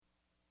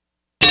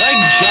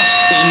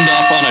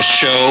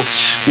show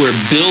where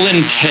Bill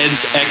and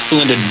Ted's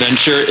Excellent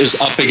Adventure is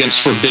up against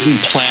Forbidden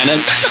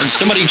Planet, and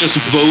somebody just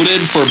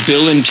voted for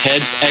Bill and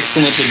Ted's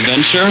Excellent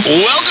Adventure.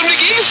 Welcome to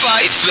Geek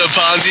Fights, the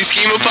Ponzi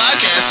scheme of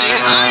podcasting.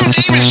 I'm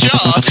David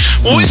Shaw.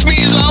 With me,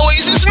 as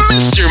always, is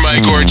Mr.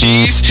 Mike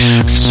Ortiz.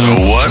 So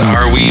what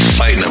are we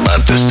fighting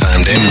about this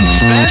time, David?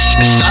 Best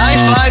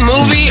sci-fi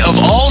movie of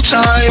all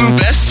time,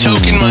 best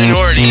token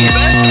minority,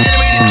 best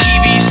animated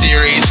TV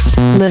series.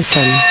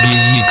 Listen.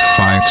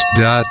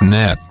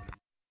 GeekFights.net.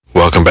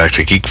 Welcome back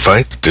to Geek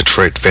Fight,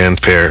 Detroit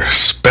Fanfare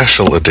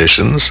Special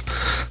Editions.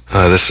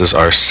 This is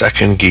our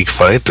second Geek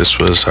Fight. This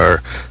was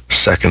our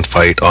second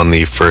fight on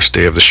the first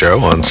day of the show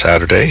on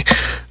Saturday.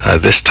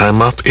 This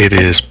time up, it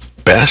is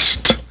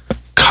Best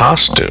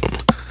Costume.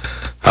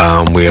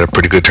 We had a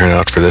pretty good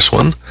turnout for this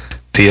one.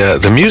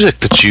 The music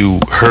that you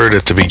heard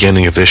at the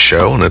beginning of this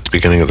show and at the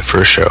beginning of the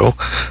first show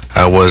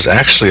was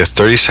actually a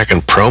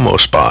 30-second promo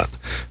spot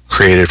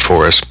created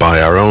for us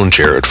by our own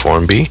Jared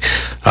Formby.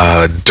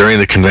 During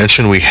the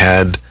convention, we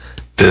had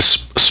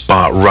this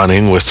spot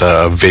running with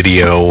a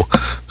video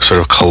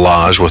sort of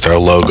collage with our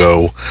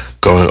logo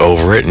going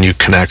over it, and you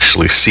can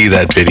actually see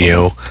that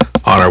video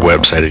on our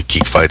website at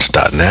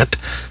geekfights.net,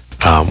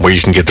 where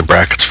you can get the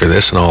brackets for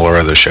this and all our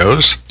other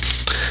shows.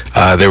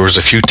 There was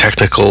a few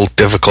technical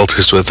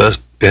difficulties with it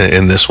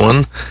in this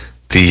one.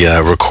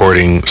 The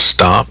recording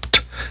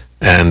stopped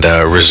and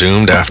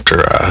resumed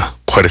after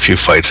quite a few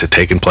fights had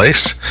taken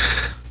place.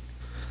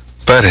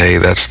 But hey,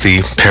 that's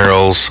the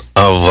perils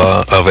of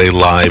a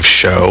live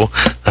show,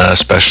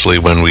 especially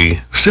when we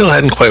still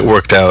hadn't quite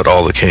worked out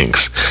all the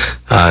kinks.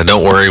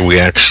 Don't worry, we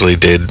actually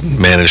did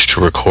manage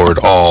to record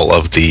all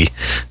of the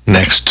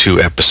next two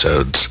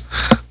episodes.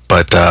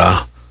 But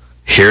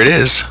here it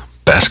is,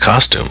 Best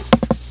Costume.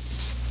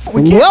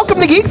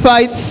 Welcome to Geek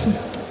Fights,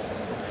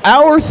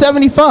 hour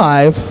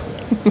 75.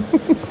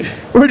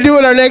 We're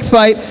doing our next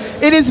fight.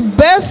 It is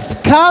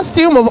Best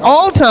Costume of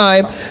all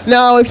time.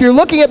 Now, if you're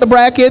looking at the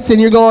brackets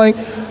and you're going,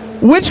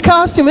 which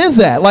costume is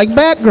that? Like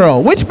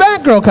Batgirl. Which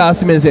Batgirl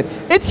costume is it?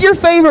 It's your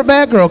favorite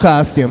Batgirl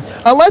costume.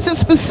 Unless it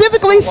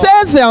specifically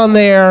says on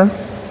there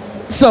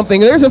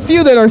something. There's a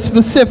few that are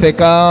specific.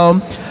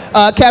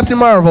 Captain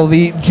Marvel,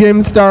 the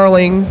Jim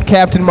Starlin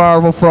Captain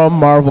Marvel from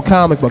Marvel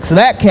comic books. So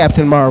that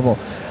Captain Marvel.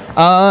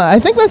 I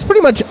think that's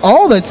pretty much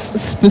all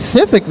that's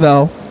specific,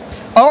 though.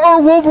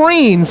 Or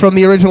Wolverine from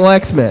the original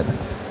X-Men.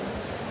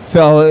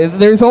 So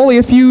there's only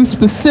a few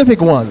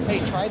specific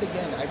ones. Hey, try it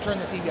again. I turned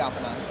the TV off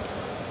and on.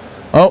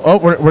 Oh,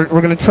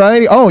 we're gonna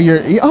try.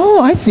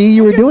 I see.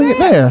 You were doing it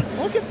there.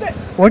 Look at that.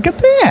 Look at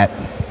that.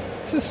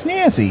 It's a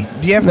snazzy.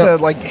 Do you have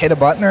to hit a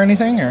button or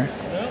anything, or?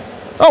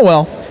 Oh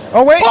well.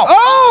 Oh wait.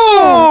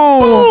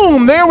 Oh!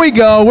 Boom! There we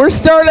go. We're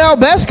starting out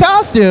Best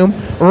Costume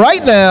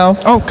right now.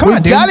 Oh, come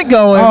on, dude. We've got it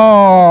going.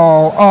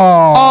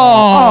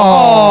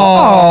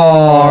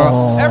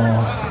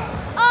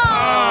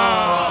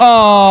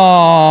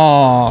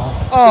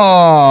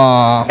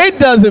 It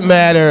doesn't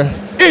matter.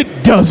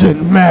 It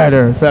doesn't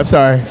matter. I'm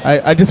sorry.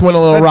 I just went a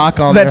little rock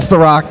on there. That's The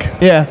Rock.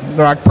 Yeah.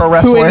 The Rock Pro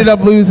Wrestler. Who ended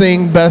up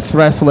losing Best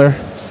Wrestler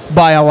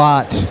by a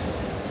lot.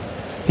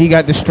 He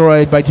got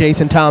destroyed by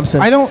Jason Thompson.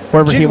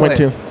 Wherever he went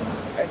to.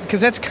 Because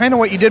that's kind of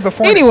what you did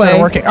before. Anyway,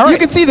 working. All right. You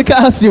can see the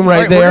costume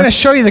right there. We're going to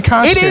show you the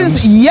costumes. It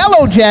is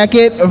Yellow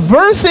Jacket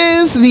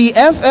versus the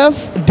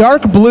FF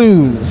Dark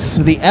Blues.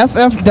 The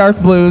FF Dark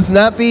Blues,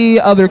 not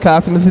the other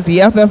costume. This is the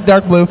FF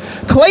Dark Blue.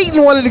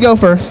 Clayton wanted to go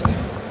first.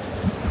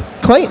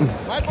 Clayton.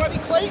 My buddy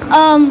Clayton.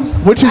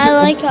 Which is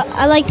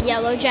I like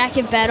Yellow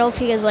Jacket better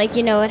because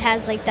it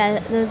has like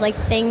those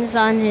things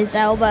on his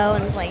elbow,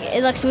 and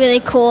it looks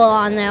really cool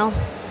on there.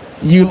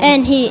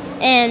 And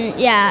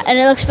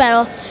it looks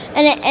better.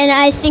 And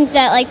I think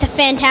that the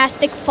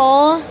Fantastic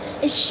Four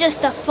is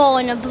just a four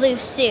in a blue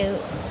suit.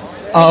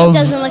 It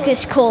doesn't look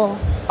as cool.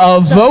 A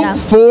vote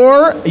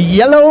for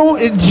Yellow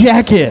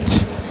Jacket.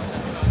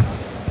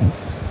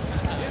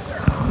 Yes,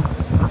 sir.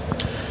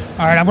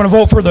 All right, I'm going to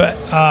vote for the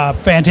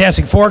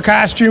Fantastic Four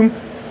costume.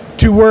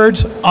 2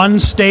 words: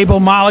 unstable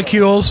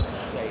molecules.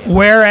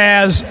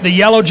 Whereas the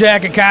Yellow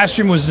Jacket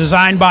costume was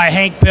designed by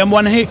Hank Pym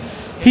when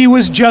he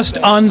was just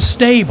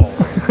unstable.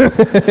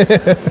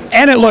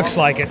 And it looks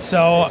like it.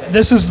 So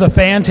this is the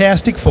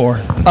Fantastic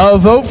Four. A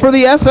vote for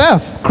the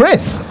FF.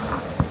 Chris.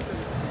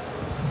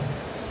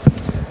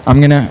 I'm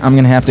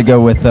gonna have to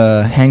go with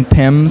Hank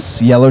Pym's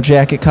Yellow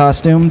Jacket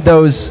costume.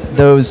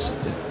 Those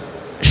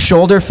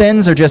shoulder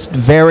fins are just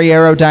very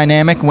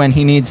aerodynamic when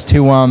he needs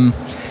to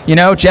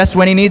just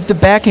when he needs to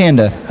backhand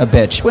a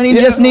bitch. When he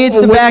just needs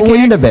to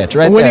backhand a bitch,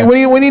 right there.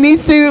 When he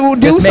needs to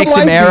do just some makes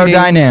him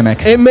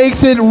aerodynamic. It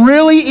makes it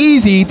really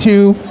easy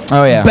to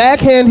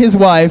backhand his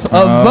wife.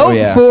 A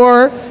vote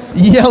for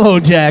Yellow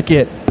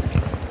Jacket.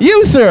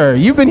 You, sir,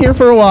 you've been here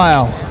for a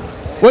while.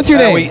 What's your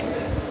name?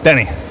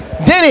 Denny.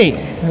 Denny,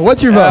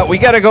 what's your vote? We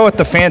got to go with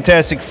the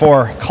Fantastic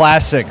Four.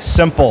 Classic,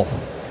 simple,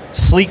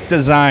 sleek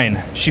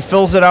design. She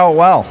fills it out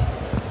well.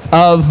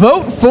 A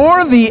vote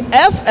for the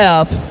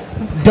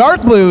FF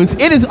Dark Blues.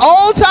 It is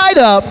all tied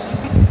up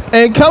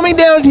and coming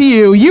down to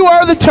you. You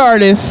are the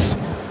TARDIS.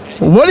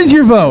 What is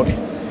your vote?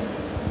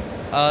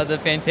 the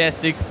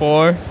Fantastic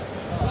Four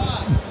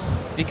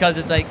because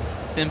it's like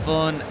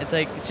simple and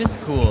it's just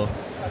cool.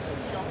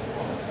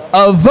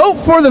 A vote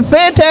for the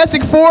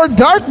Fantastic Four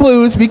Dark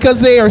Blues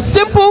because they are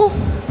simple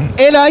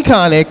and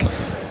iconic.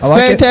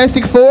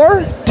 Fantastic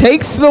Four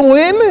takes the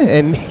win,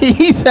 and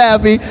he's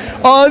happy.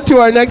 On to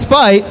our next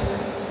fight.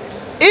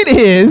 It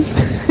is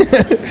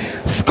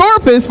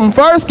Scorpus from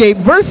Farscape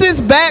versus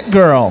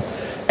Batgirl.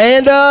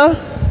 And,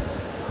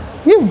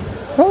 you,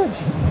 go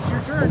ahead. It's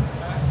your turn.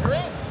 You're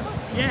in.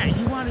 Yeah,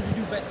 you wanted to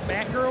do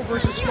Batgirl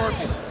versus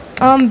Scorpius.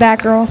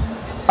 Batgirl.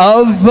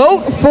 A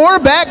vote for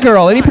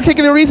Batgirl. Any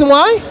particular reason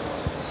why?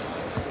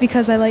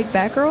 Because I like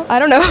Batgirl? I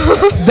don't know.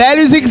 That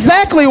is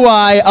exactly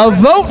why. A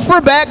vote for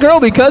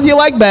Batgirl because you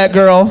like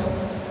Batgirl.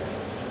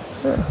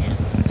 Sure.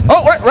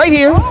 Oh, right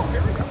here.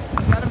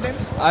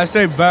 I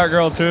say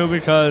Batgirl too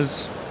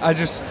because I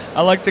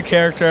like the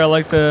character. I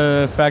like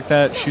the fact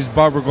that she's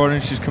Barbara Gordon.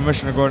 She's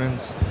Commissioner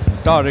Gordon's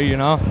daughter, you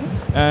know,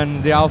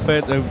 and the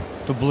outfit, the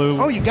blue.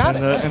 Oh, you got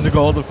and it. And the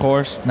gold, of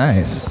course.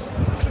 Nice.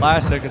 It's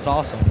classic. It's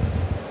awesome.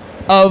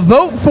 A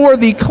vote for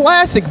the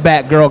classic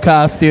Batgirl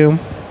costume.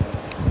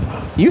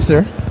 You,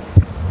 sir.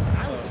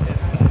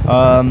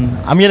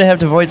 I'm going to have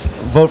to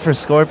vote for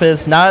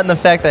Scorpus, not in the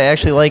fact that I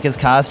actually like his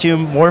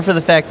costume, more for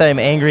the fact that I'm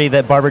angry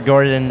that Barbara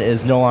Gordon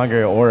is no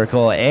longer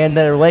Oracle and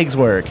that her legs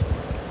work.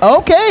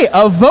 Okay,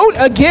 a vote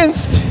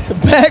against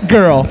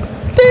Batgirl.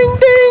 Ding,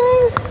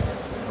 ding.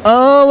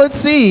 Let's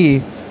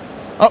see.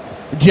 Oh,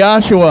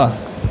 Joshua.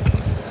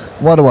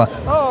 What do I?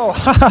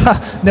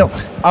 Oh, no.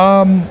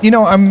 You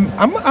know, I'm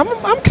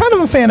kind of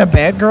a fan of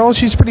Batgirl.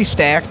 She's pretty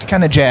stacked,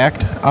 kind of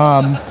jacked.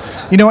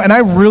 You know, and I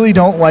really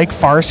don't like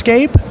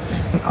Farscape.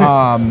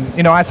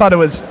 You know, I thought it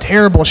was a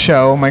terrible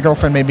show. My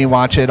girlfriend made me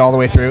watch it all the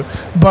way through.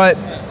 But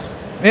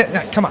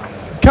come on.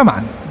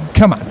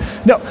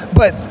 No,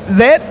 but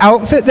that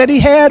outfit that he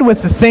had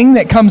with the thing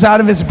that comes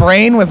out of his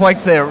brain with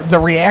like the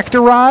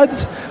reactor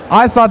rods,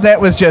 I thought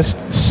that was just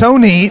so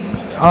neat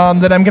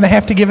that I'm going to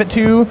have to give it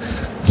to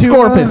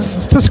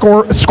Scorpus.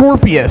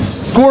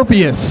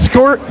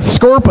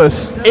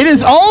 Scorpus. It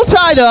is all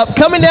tied up,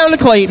 coming down to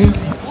Clayton.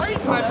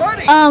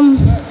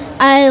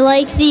 I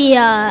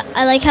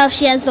like how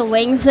she has the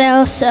wings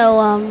though, so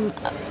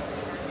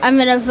I'm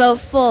gonna vote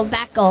for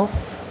Batgirl.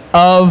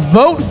 A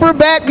vote for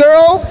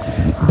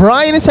Batgirl.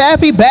 Brian is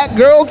happy.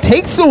 Batgirl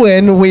takes the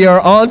win. We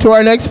are on to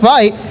our next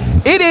fight.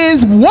 It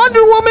is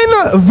Wonder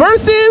Woman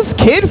versus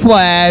Kid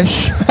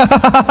Flash.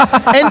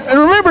 And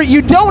remember,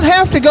 you don't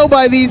have to go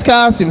by these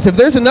costumes. If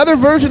there's another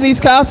version of these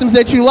costumes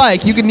that you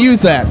like, you can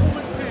use that.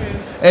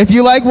 If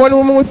you like Wonder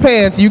Woman with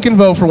pants, you can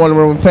vote for Wonder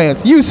Woman with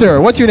pants. You, sir,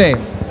 what's your name?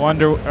 Colin.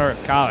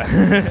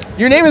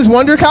 Your name is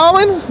Wonder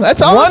Colin?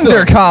 That's awesome.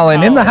 Wonder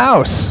Colin in the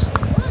house.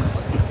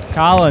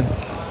 Colin.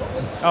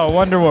 Oh,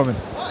 Wonder Woman.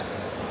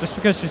 Just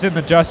because she's in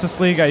the Justice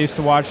League, I used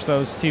to watch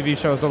those TV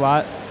shows a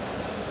lot.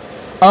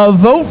 A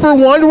vote for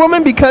Wonder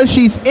Woman because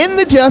she's in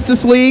the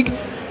Justice League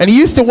and he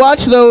used to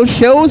watch those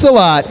shows a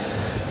lot.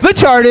 The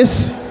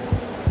Chartist.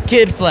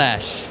 Kid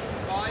Flash.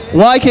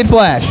 Why Kid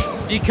Flash?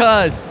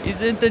 Because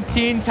he's in the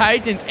Teen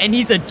Titans and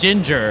he's a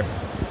ginger.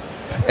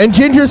 And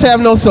gingers have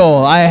no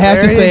soul. I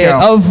have to say it.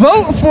 A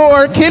vote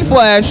for Kid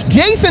Flash.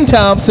 Jason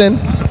Thompson.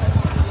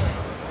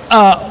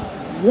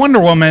 Wonder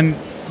Woman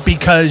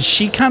because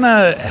she kind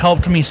of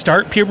helped me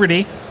start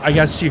puberty, I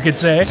guess you could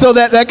say. So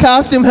that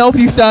costume helped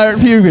you start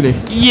puberty?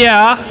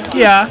 Yeah.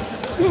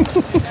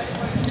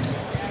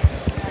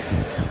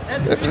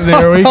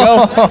 There we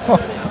go.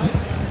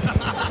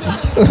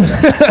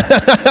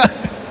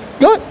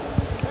 Good.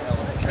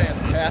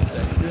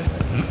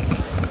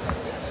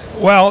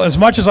 Well, as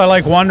much as I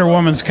like Wonder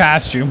Woman's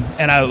costume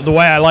and the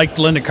way I liked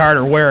Linda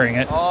Carter wearing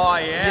it,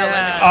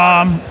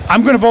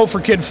 I'm going to vote for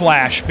Kid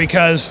Flash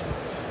because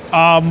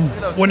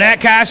when that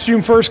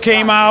costume first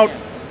came out,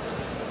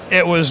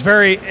 it was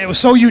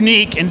so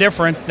unique and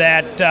different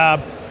that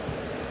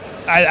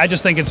I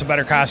just think it's a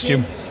better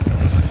costume.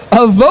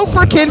 A vote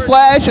for Kid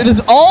Flash. It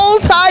is all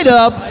tied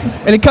up,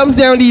 and it comes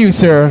down to you,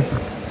 sir.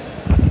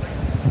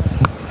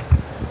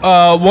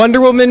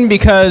 Wonder Woman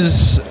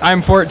because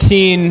I'm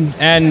 14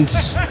 and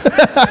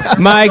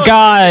my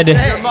God.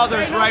 Your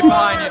mother's right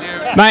behind you,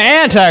 dude. My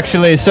aunt,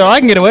 actually, so I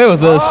can get away with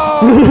this.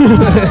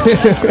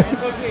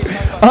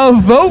 A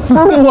vote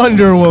for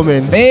Wonder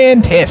Woman.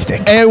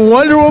 Fantastic. And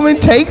Wonder Woman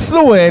takes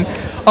the win.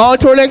 On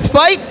to our next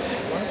fight.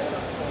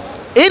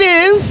 It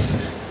is,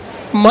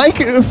 Mike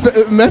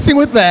messing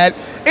with that,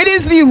 it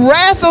is the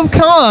Wrath of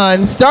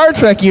Khan Star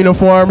Trek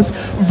uniforms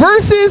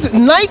versus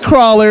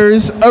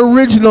Nightcrawler's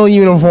original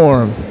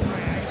uniform.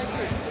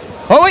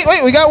 Oh,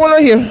 wait, we got one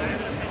right here.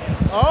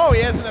 Oh,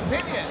 he has an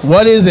opinion.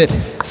 What is it?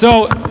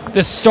 So,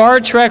 the Star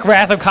Trek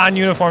Wrath of Khan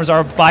uniforms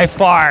are by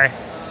far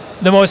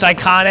the most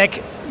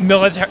iconic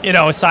military,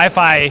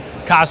 sci-fi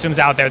costumes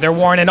out there. They're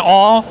worn in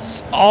all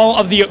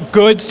of the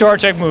good Star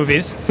Trek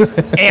movies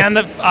and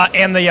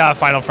the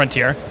Final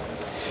Frontier.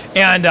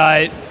 And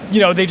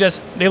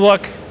they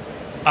look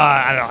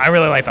I don't know. I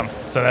really like them.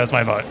 So that's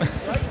my vote.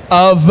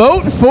 A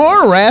vote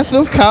for Wrath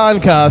of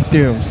Khan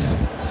costumes.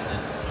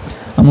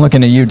 I'm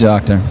looking at you,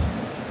 Doctor.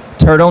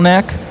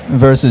 turtleneck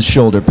versus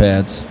shoulder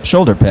pads.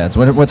 Shoulder pads.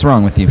 What's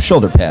wrong with you?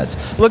 Shoulder pads.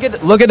 Look at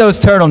those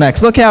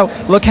turtlenecks.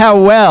 Look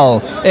how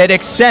well it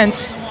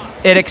accents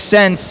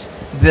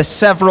the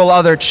several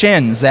other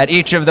chins that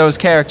each of those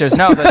characters.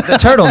 No, the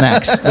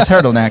turtlenecks. The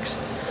turtlenecks.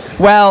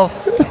 Well,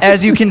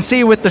 as you can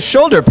see with the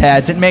shoulder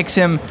pads, it makes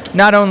him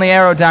not only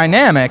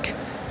aerodynamic,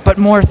 but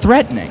more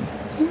threatening.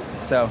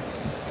 So,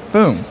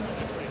 boom.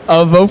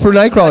 A vote for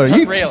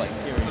Nightcrawler. Really?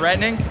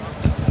 Threatening?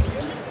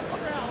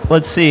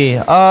 Let's see.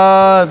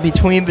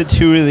 Between the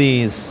two of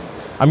these,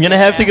 I'm gonna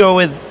have to go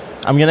with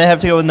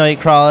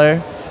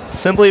Nightcrawler,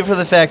 simply for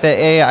the fact that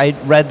I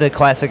read the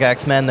classic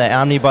X-Men. The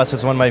omnibus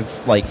was one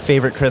of my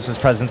favorite Christmas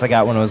presents I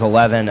got when I was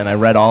 11, and I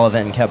read all of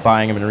it and kept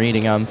buying them and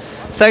reading them.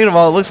 Second of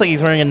all, it looks like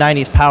he's wearing a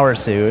 '90s power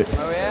suit.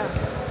 Oh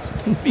yeah.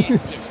 Speed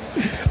suit.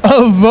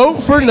 A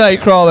vote for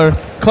Nightcrawler.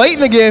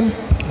 Clayton again.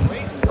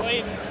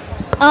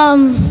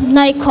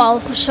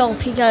 Nightcrawler for sure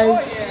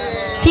because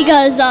he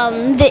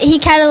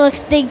kind of looks.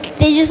 They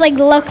just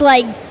look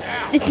like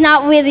it's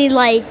not really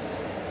like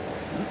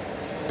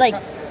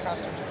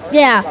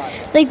yeah,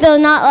 they're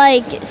not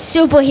like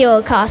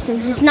superhero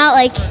costumes. It's not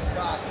like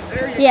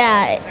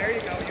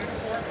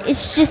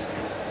it's just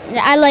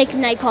I like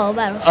Nightcrawler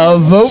better. A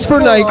vote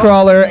for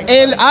Nightcrawler,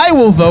 and I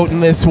will vote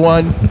in this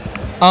one.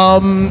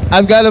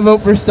 I've got to vote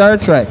for Star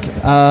Trek.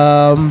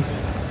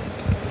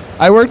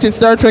 I worked at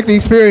Star Trek The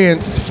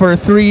Experience for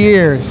 3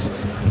 years.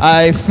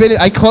 I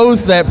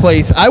closed that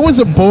place. I was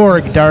a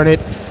Borg, darn it.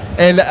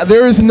 And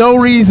there is no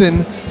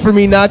reason for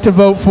me not to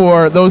vote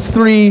for those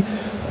three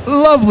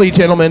lovely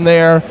gentlemen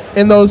there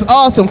in those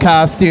awesome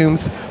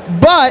costumes.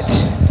 But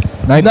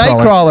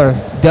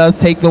Nightcrawler does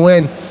take the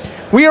win.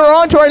 We are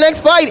on to our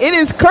next fight. It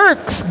is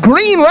Kirk's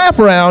Green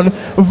Wraparound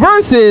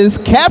versus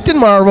Captain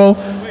Marvel.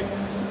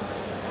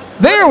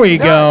 There we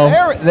go.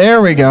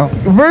 There we go.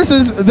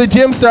 Versus the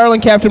Jim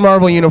Starlin Captain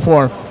Marvel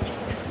uniform.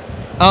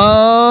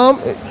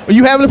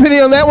 You have an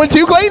opinion on that one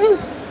too, Clayton?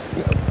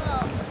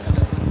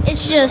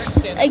 It's just,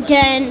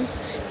 again,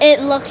 it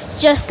looks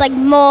just like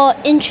more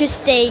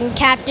interesting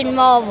Captain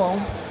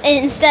Marvel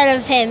instead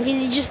of him. He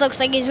just looks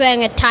like he's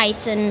wearing a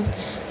tights and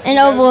an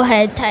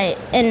overhead tight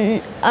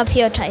and up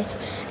here tights.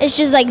 It's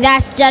just like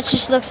that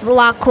just looks a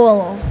lot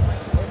cooler.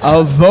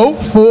 A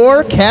vote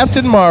for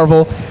Captain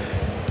Marvel.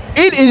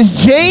 It is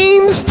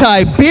James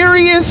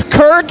Tiberius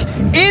Kirk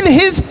in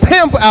his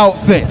pimp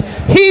outfit.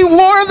 He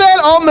wore that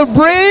on the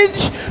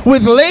bridge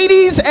with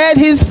ladies at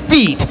his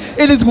feet.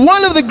 It is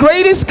one of the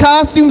greatest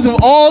costumes of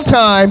all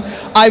time.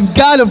 I've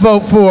got to vote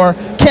for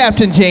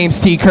Captain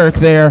James T. Kirk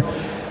there.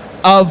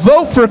 A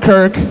vote for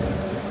Kirk.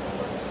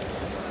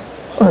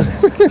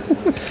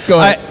 Go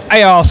ahead.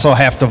 I also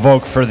have to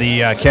vote for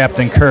the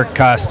Captain Kirk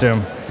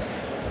costume.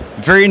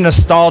 Very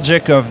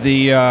nostalgic of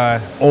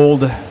the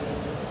old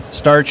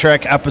Star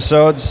Trek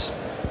episodes.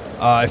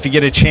 If you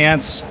get a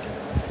chance,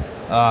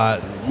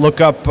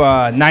 look up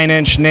 9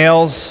 Inch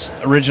Nails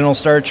original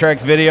Star Trek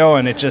video,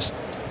 and it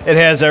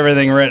has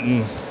everything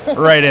written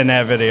right in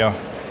that video.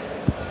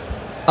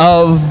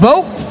 A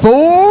vote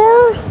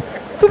for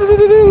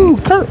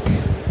Kirk.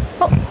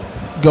 Oh,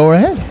 go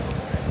ahead.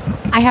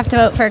 I have to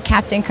vote for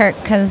Captain Kirk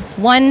because,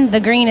 one, the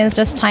green is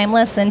just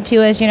timeless, and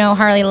two, as you know,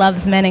 Harley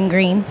loves men in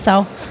green.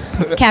 So,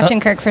 Captain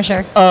Kirk for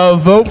sure. A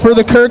vote for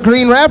the Kirk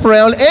Green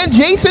Wraparound. And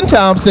Jason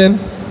Thompson.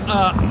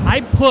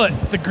 I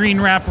put the Green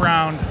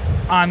Wraparound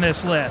on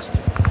this list.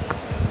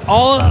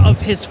 All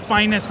of his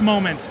finest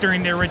moments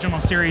during the original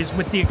series,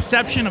 with the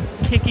exception of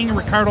kicking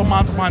Ricardo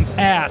Montalban's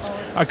ass,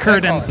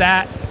 occurred in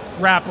that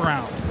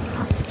wraparound.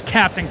 It's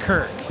Captain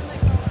Kirk.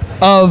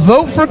 A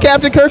vote for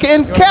Captain Kirk,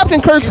 and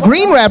Captain Kirk's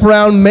Green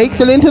Wraparound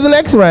makes it into the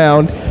next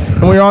round.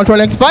 And we're on to our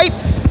next fight.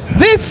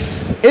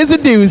 This is a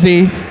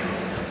doozy.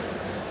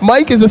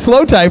 Mike is a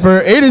slow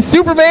typer. It is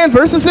Superman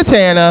versus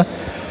Zatanna.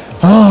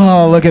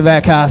 Oh, look at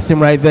that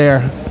costume right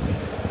there.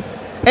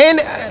 And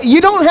you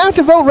don't have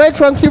to vote Red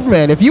Trunk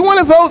Superman. If you want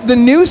to vote the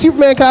new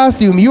Superman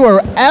costume, you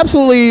are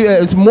absolutely,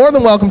 it's more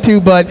than welcome to,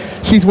 but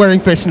she's wearing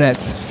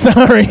fishnets.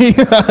 Sorry.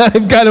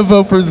 I've got to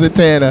vote for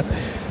Zatanna.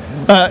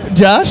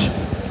 Josh?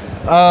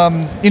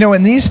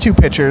 In these two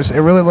pictures, it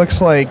really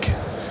looks like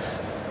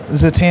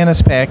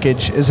Zatanna's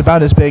package is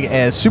about as big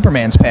as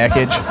Superman's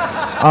package.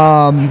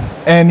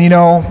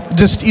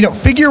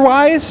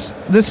 Figure-wise,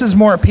 this is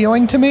more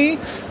appealing to me,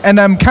 and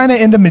I'm kind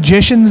of into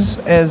magicians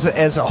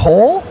as a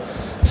whole.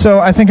 So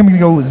I think I'm going to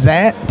go with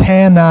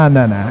Zatanna.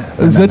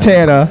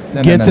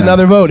 Zatanna gets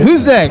another vote.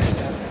 Who's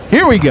next?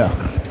 Here we go.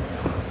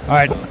 All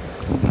right.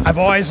 I've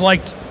always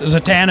liked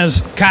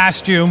Zatanna's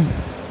costume,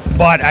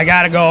 but I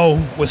got to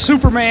go with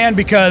Superman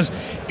because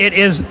it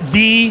is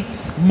the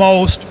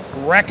most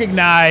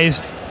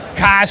recognized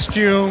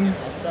costume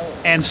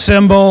and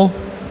symbol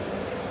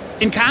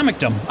in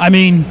comicdom. I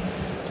mean,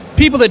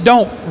 people that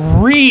don't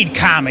read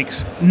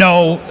comics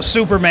know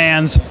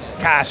Superman's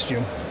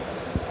costume.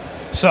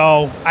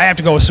 So I have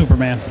to go with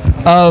Superman.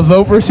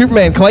 Vote for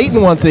Superman. Clayton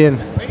wants in.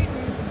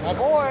 My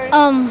boy.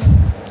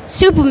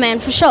 Superman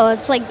for sure.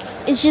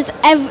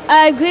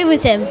 I agree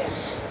with him.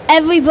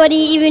 Everybody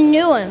even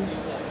knew him.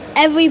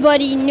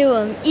 everybody knew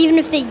him, even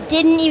if they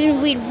didn't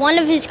even read one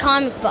of his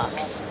comic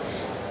books.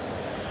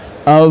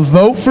 A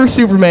vote for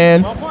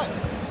Superman.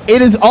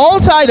 It is all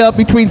tied up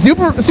between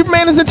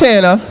Superman and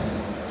Zatanna.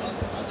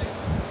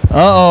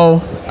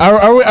 Uh-oh.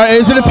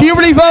 Is it a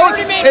puberty vote?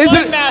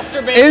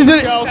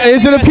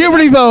 Is it a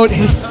puberty vote?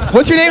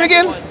 What's your name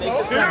again?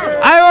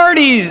 I've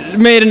already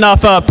made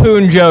enough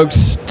poon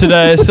jokes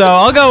today, so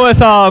I'll go with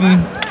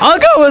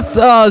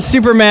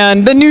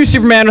Superman, the new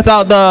Superman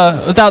without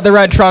the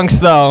red trunks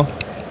though.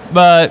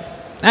 But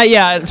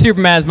yeah,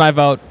 Superman's my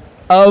vote.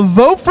 A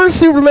vote for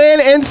Superman,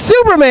 and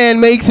Superman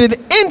makes it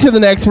into the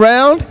next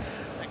round.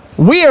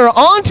 We are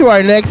on to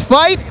our next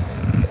fight.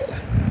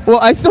 Well,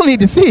 I still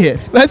need to see it.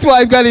 That's why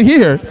I've got it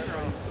here.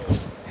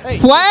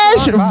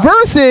 Flash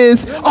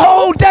versus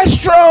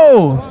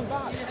Destro.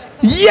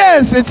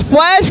 Yes, it's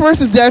Flash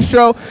versus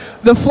Destro.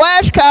 The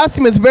Flash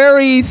costume is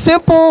very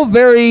simple,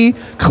 very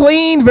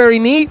clean, very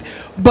neat,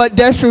 but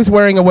Destro's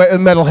wearing a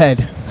metal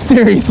head.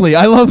 Seriously,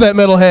 I love that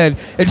metal head.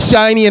 It's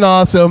shiny and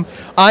awesome.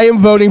 I am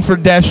voting for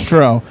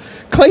Destro.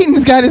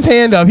 Clayton's got his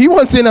hand up. He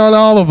wants in on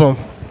all of them.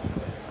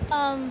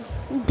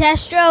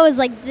 Destro is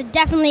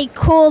definitely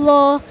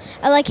cool.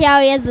 I like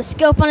how he has the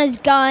scope on his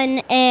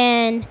gun,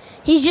 and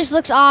he just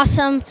looks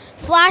awesome.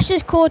 Flash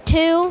is cool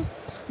too,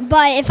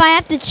 but if I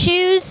have to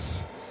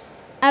choose,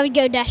 I would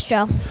go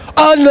Destro.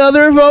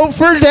 Another vote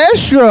for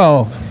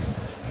Destro.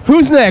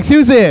 Who's next?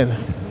 Who's in?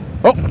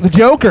 Oh, the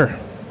Joker.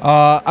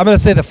 I'm going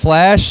to say the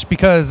Flash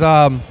because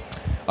a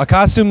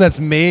costume that's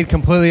made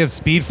completely of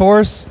Speed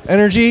Force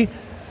energy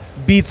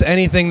beats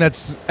anything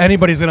that's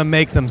anybody's going to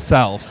make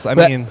themselves.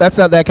 That's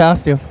not that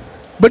costume.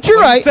 But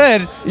you're right.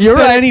 You're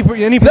right. Any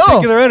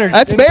particular energy.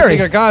 That's Barry.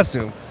 Particular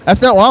costume.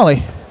 That's not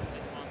Wally.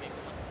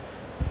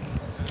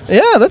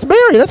 Yeah, that's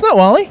Barry. That's not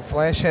Wally.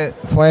 Flash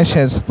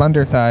has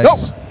thunder thighs.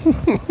 Oh.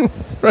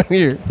 Right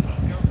here.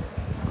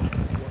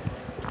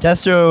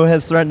 Destro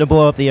has threatened to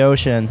blow up the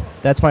ocean.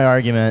 That's my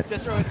argument.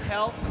 Destro has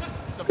helped.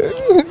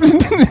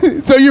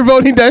 So you're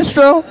voting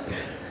Destro?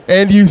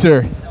 And you,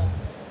 sir?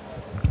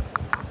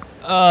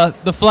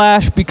 The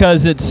Flash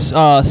because it's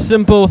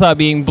simple without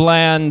being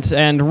bland,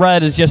 and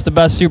red is just the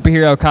best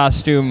superhero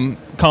costume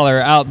color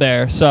out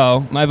there.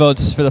 So my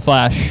vote's for the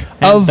Flash.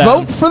 A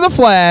vote for the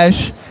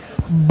Flash,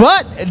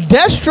 but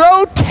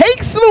Destro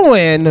takes the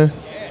win.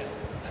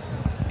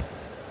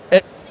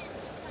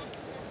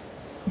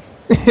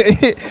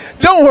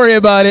 Don't worry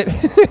about it.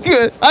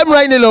 I'm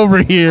writing it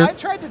over here. I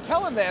tried to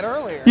tell him that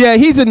earlier. Yeah,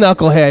 he's a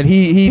knucklehead.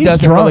 He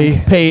doesn't drunk. really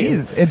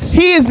pay.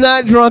 He is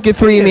not drunk at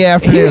 3 in the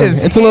afternoon.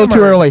 It's a little too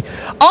early.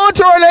 On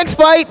to our next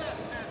fight.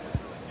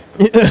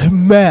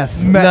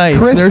 Meth. Nice.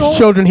 There's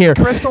children here.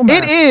 Crystal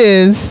meth. It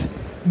is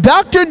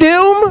Dr.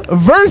 Doom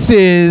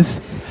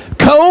versus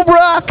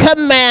Cobra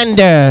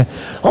Commander.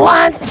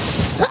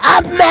 Once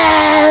a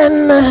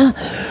man.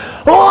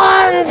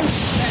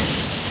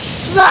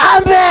 Once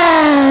a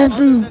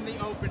man.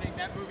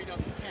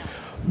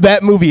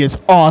 That movie is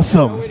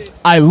awesome.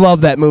 I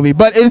love that movie.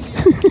 But it's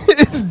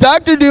it's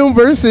Dr. Doom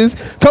versus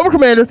Cobra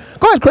Commander.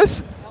 Go ahead,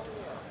 Chris.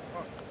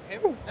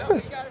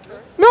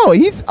 No,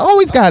 he's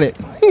always got it.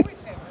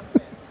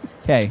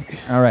 Okay,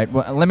 all right.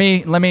 Well, let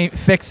me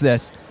fix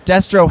this.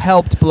 Destro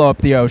helped blow up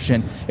the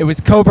ocean. It was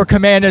Cobra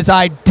Commander's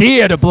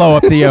idea to blow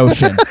up the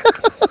ocean.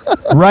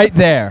 Right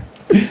there.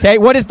 Okay,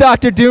 what has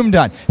Dr. Doom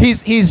done?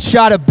 He's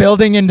shot a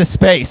building into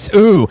space.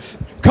 Ooh.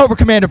 Cobra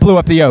Commander blew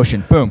up the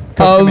ocean. Boom.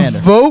 Cobra Commander.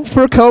 Vote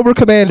for Cobra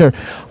Commander.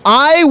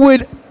 I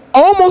would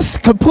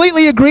almost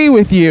completely agree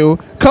with you.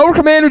 Cobra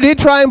Commander did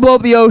try and blow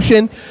up the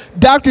ocean.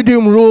 Dr.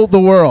 Doom ruled the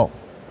world.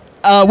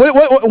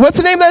 What's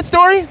the name of that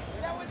story?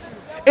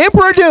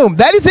 Emperor Doom.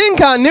 That is in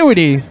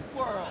continuity.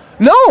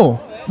 No,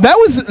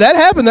 that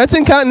happened. That's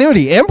in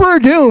continuity. Emperor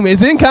Doom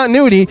is in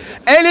continuity,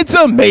 and it's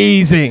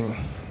amazing.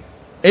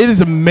 It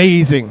is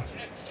amazing.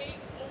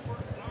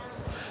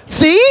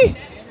 See?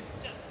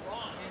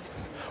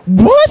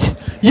 What?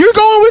 You're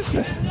going with...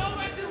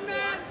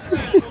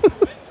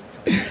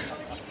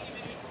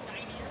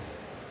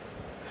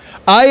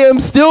 I am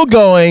still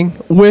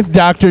going with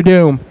Dr.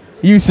 Doom.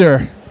 You,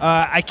 sir.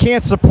 I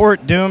can't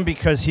support Doom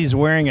because he's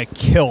wearing a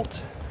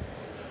kilt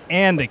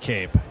and a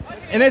cape.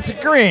 And it's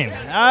green.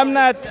 I'm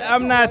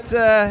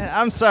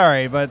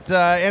sorry, but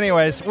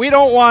anyways, we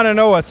don't want to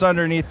know what's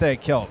underneath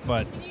that kilt,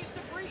 but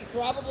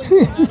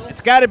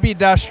it's got to be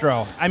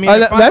Destro. I mean,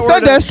 that's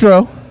not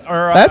Destro.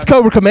 That's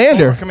Cobra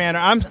Commander. Cobra Commander.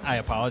 I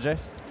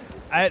apologize.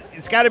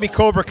 It's got to be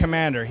Cobra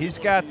Commander. He's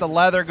got the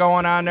leather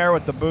going on there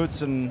with the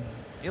boots, and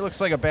he looks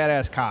like a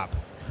badass cop.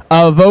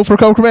 Vote for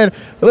Cobra Commander.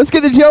 Let's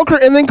get the Joker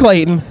and then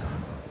Clayton.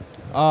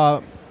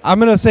 I'm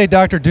going to say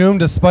Dr. Doom,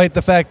 despite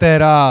the fact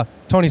that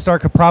Tony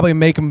Stark could probably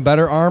make him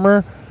better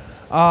armor.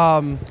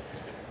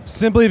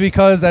 Simply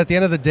because at the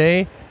end of the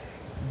day,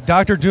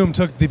 Dr. Doom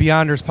took the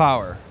Beyonder's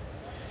power.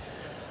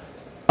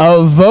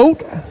 A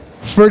vote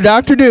for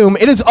Dr. Doom.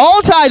 It is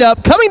all tied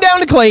up. Coming down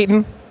to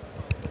Clayton.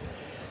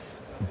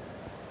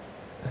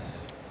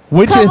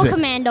 Which is it? Cobra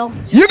Commando.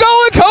 You're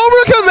going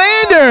Cobra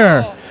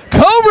Commander.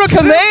 Cobra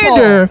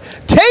Commander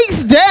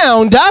takes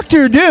down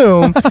Dr.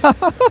 Doom.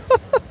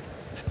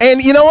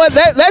 And you know what?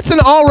 That's an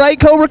all right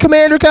Cobra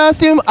Commander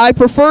costume. I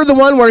prefer the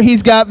one where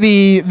he's got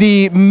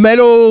the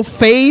metal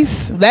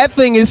face. That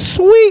thing is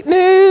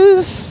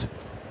sweetness.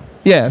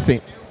 Yeah, see.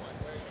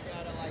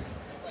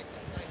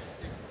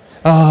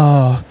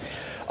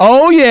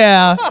 Oh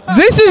yeah.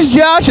 This is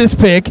Josh's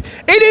pick.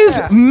 It is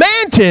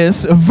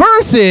Mantis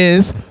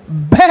versus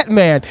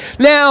Batman.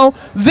 Now,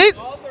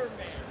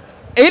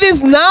 it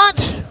is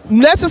not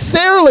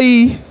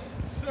necessarily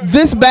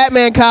this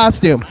Batman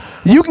costume.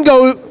 You can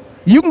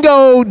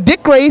go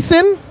Dick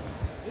Grayson.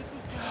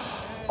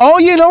 Oh,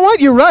 you know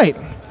what? You're right.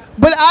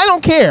 But I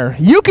don't care.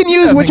 You can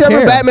use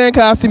whichever Batman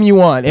costume you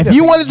want. If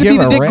you wanted to be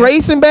the Dick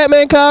Grayson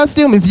Batman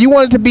costume, if you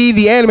wanted to be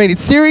the animated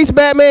series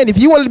Batman, if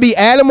you wanted to be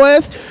Adam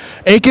West,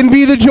 it can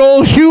be the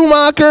Joel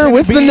Schumacher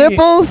with the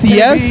nipples.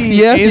 Yes.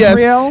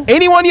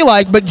 Anyone you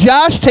like. But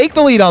Josh, take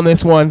the lead on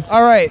this one.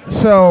 All right.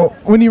 So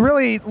when you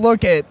really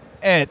look at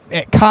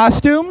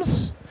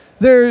costumes,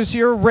 there's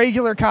your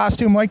regular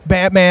costume like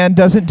Batman,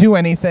 doesn't do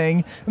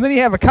anything. And then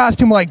you have a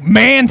costume like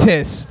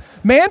Mantis.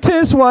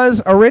 Mantis was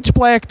a rich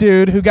black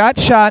dude who got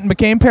shot and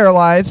became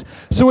paralyzed,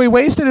 so he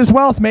wasted his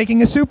wealth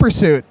making a super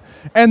suit.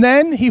 And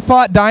then he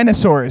fought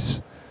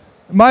dinosaurs.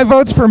 My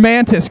vote's for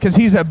Mantis because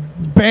he's a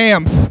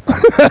bamf.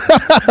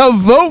 A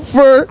vote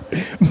for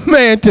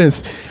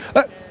Mantis.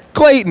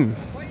 Clayton.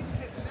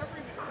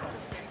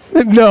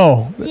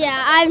 No. Yeah,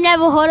 I've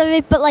never heard of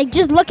it, but like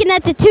just looking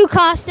at the two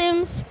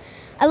costumes,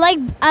 I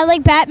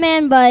like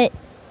Batman, but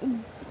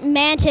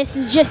Mantis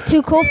is just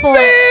too cool for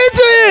it.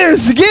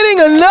 Mantis getting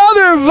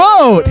another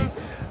vote.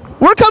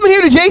 We're coming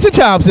here to Jason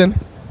Thompson.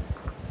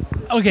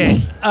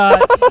 Okay.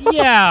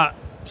 Yeah,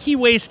 he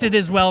wasted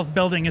his wealth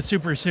building a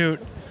super suit.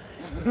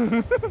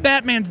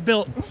 Batman's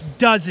built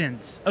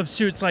dozens of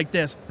suits like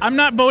this. I'm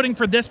not voting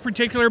for this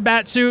particular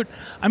bat suit.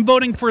 I'm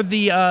voting for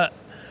the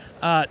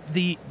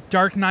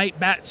Dark Knight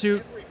bat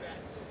suit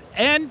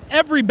and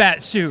every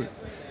bat suit.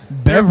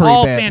 They're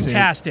all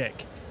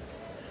fantastic.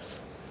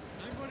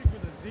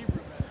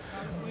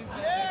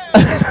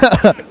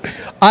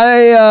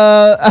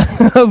 I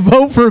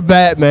vote for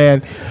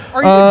Batman.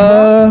 Are you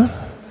drunk?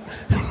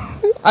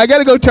 I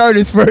gotta go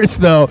TARDIS first,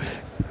 though.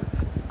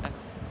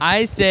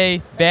 I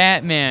say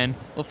Batman.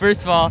 Well,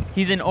 first of all,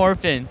 he's an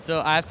orphan,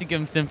 so I have to give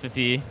him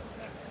sympathy.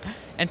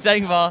 And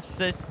second of all,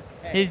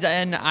 he's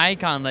an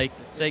icon.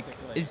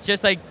 It's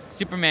just like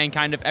Superman,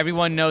 kind of.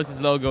 Everyone knows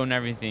his logo and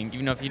everything,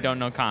 even if you don't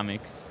know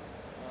comics.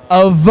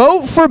 A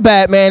vote for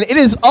Batman. It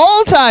is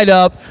all tied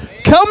up.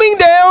 Coming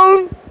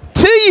down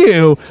to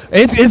you.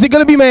 Is it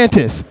going to be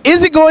Mantis?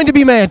 Is it going to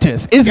be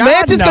Mantis? Is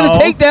Mantis going to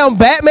take down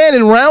Batman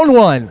in round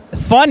one?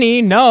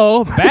 Funny,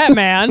 no.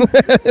 Batman.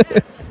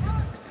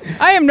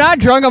 I am not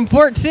drunk. I'm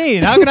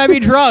 14. How can I be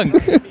drunk?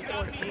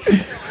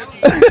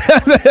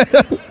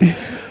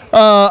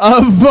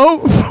 A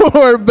vote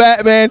for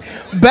Batman.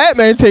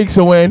 Batman takes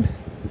a win.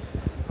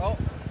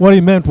 What he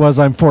meant was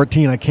I'm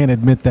 14. I can't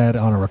admit that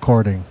on a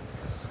recording.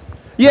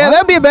 Yeah,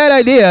 that'd be a bad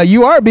idea.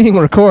 You are being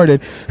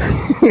recorded.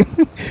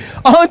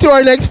 On to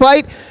our next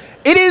fight.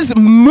 It is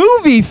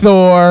Movie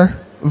Thor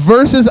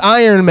versus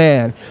Iron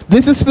Man.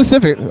 This is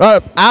specific.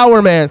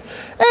 Our Man.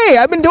 Hey,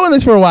 I've been doing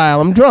this for a while.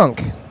 I'm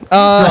drunk.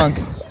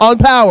 On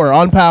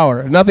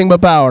power. Nothing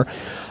but power.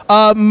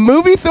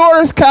 Movie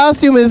Thor's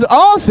costume is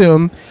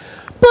awesome,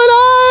 but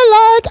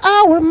I like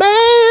Our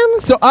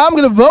Man. So I'm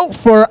going to vote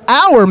for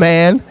Our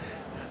Man.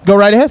 Go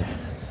right ahead.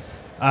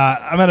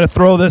 I'm going to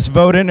throw this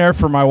vote in there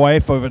for my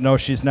wife, even though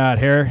she's not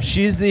here.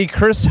 She's the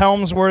Chris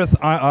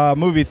Hemsworth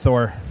Movie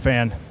Thor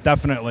fan,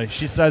 definitely.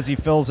 She says he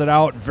fills it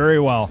out very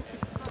well.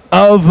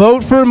 A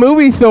vote for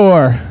Movie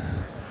Thor.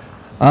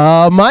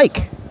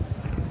 Mike.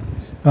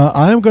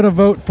 I'm going to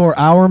vote for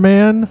Our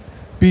Man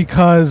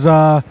because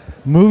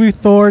Movie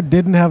Thor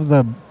didn't have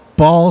the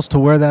balls to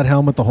wear that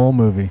helmet the whole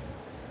movie.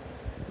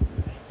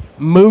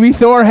 Movie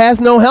Thor has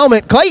no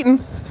helmet.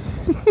 Clayton.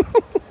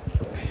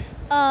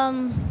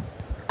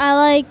 I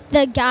like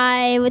the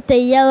guy with the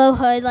yellow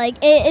hood. Like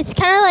it's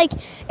kind of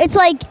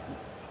like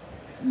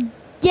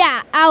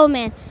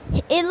Owlman.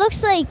 It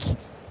looks like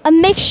a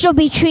mixture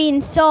between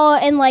Thor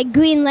and like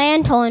Green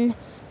Lantern,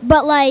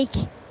 but like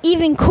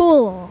even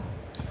cooler.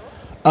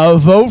 A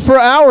vote for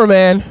Our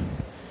Man.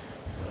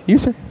 You,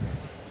 sir.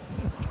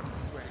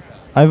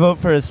 I vote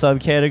for a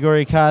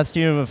subcategory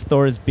costume of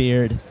Thor's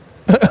beard.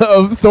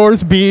 Of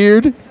Thor's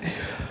beard.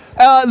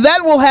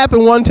 That will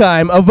happen one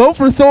time. A vote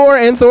for Thor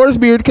and Thor's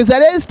beard, because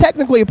that is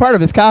technically a part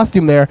of his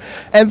costume there.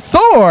 And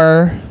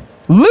Thor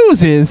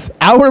loses.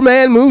 Our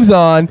Man moves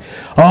on.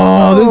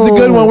 Oh, this is a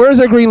good one. Where's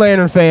our Green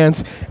Lantern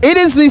fans? It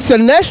is the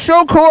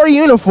Sinestro Corps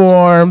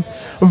uniform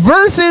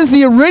versus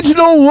the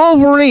original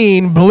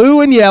Wolverine,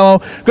 blue and yellow.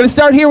 Going to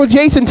start here with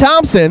Jason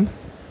Thompson.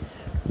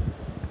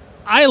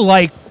 I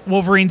like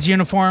Wolverine's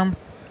uniform.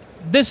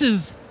 This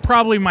is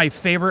probably my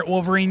favorite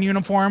Wolverine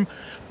uniform.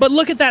 But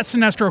look at that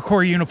Sinestro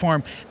Corps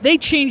uniform. They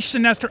changed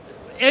Sinestro.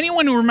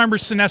 Anyone who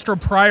remembers Sinestro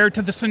prior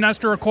to the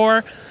Sinestro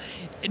Corps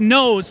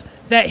knows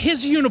that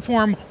his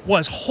uniform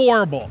was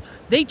horrible.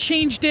 They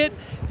changed it.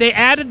 They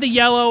added the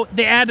yellow.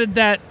 They added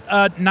that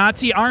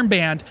Nazi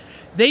armband.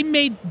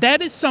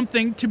 That is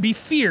something to be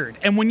feared.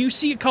 And when you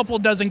see a couple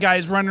dozen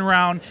guys running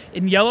around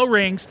in yellow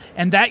rings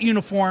and that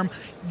uniform,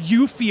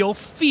 you feel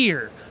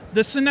fear.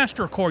 The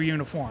Sinestro Corps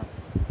uniform.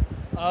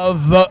 A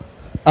vote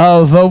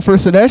for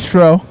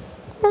Sinestro.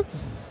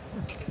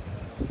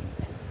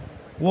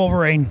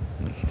 Wolverine.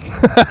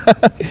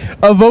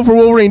 A vote for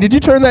Wolverine. Did you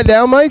turn that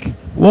down, Mike?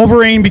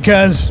 Wolverine,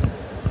 because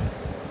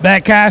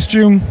that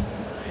costume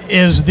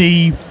is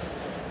the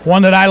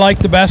one that I like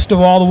the best of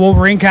all the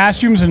Wolverine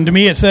costumes, and to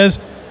me it says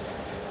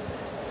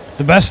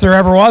the best there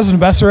ever was and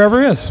the best there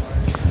ever is.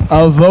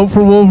 A vote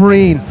for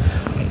Wolverine.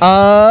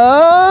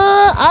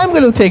 I'm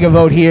going to take a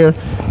vote here.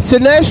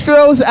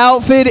 Sinestro's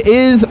outfit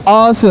is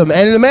awesome.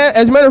 And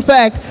as a matter of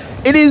fact,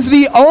 it is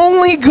the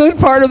only good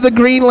part of the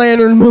Green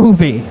Lantern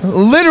movie.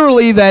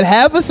 Literally, that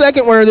half a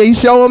second where they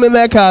show him in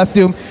that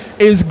costume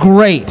is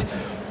great.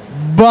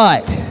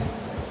 But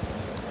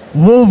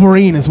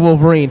Wolverine is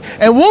Wolverine.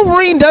 And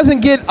Wolverine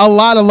doesn't get a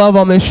lot of love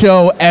on this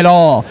show at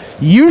all.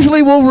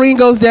 Usually Wolverine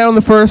goes down in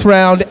the first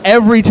round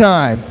every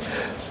time.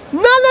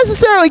 Not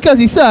necessarily because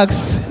he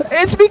sucks.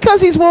 It's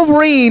because he's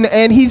Wolverine,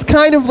 and he's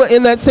kind of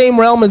in that same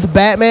realm as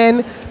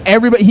Batman.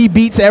 He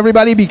beats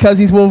everybody because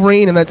he's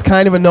Wolverine, and that's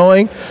kind of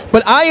annoying.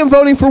 But I am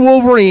voting for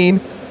Wolverine.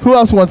 Who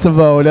else wants to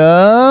vote?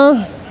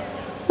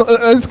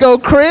 Let's go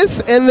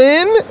Chris, and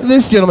then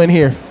this gentleman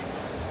here.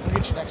 We'll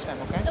get you next time,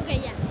 okay?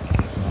 Okay, yeah.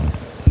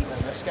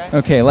 This guy?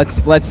 Okay,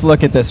 let's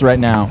look at this right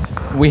now.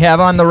 We have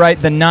on the right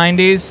the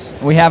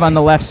 90s. We have on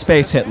the left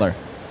Space Hitler.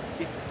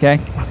 Okay?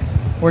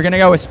 We're going to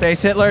go with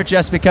Space Hitler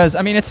just because,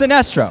 I mean, it's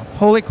Sinestro.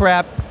 Holy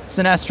crap,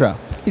 Sinestro.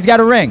 He's got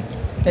a ring.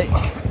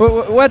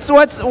 What's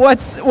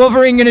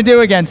Wolverine going to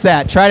do against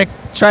that? Try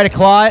to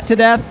claw it to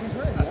death?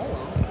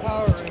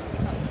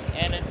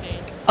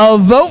 A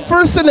vote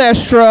for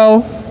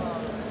Sinestro.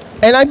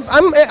 And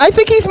I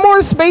think he's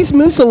more Space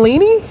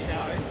Mussolini.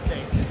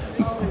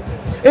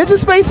 Is it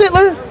Space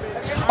Hitler?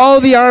 Oh,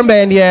 the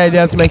armband. Yeah,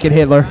 let's make it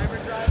Hitler.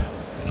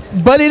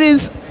 But it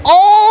is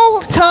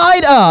all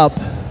tied up.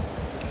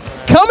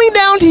 Coming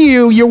down to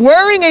you, you're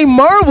wearing a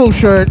Marvel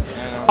shirt.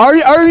 Are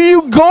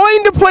you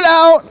going to put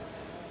out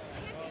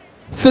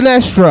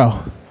Sinestro?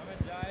 I'm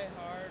a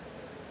die-hard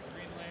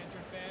Green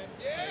Lantern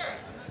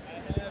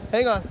fan.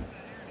 Hang on.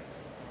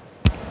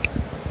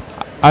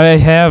 I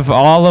have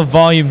all of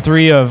Volume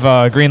 3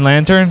 of Green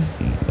Lantern,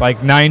 like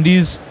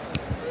 90s.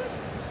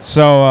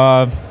 So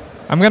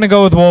I'm going to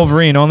go with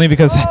Wolverine only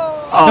because...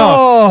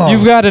 No,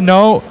 you've got to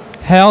know,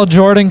 Hal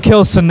Jordan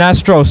kills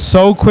Sinestro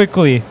so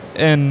quickly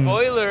in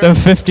the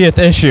 50th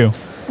issue.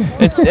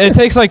 It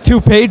takes like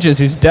 2 pages.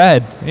 He's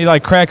dead. He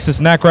like cracks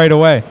his neck right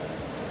away.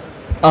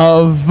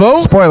 A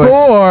vote for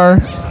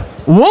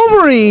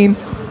Wolverine,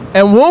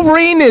 and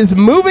Wolverine is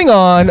moving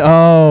on.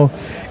 Oh,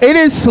 it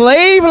is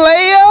Slave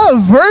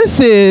Leia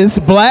versus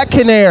Black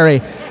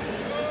Canary.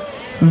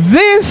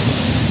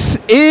 This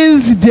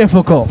is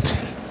difficult.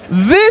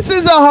 This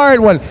is a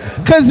hard one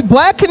because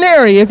Black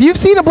Canary, if you've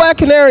seen a Black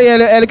Canary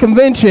at a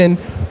convention,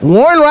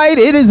 worn right,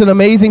 it is an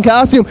amazing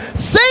costume.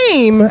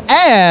 Same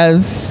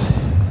as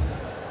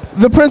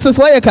the Princess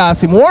Leia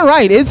costume. Worn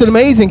right, it's an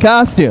amazing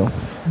costume.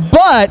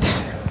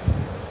 But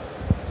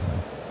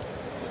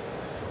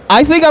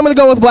I think I'm going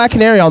to go with Black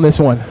Canary on this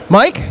one.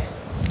 Mike?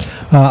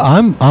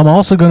 I'm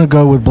also going to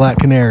go with Black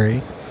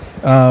Canary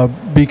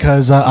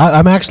because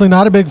I'm actually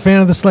not a big fan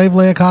of the Slave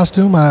Leia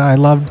costume. I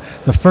loved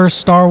the first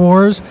Star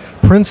Wars.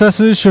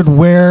 Princesses should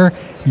wear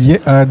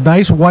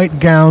nice white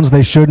gowns.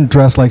 They shouldn't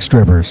dress like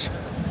strippers.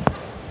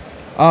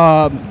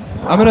 I'm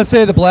going to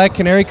say the Black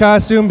Canary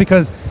costume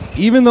because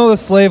even though the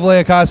Slave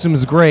Leia costume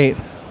is great,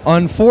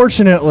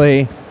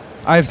 unfortunately,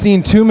 I've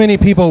seen too many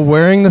people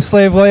wearing the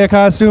Slave Leia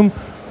costume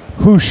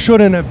who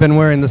shouldn't have been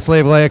wearing the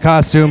Slave Leia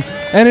costume,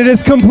 and it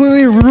has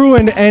completely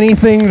ruined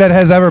anything that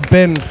has ever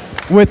been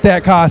with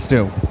that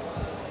costume.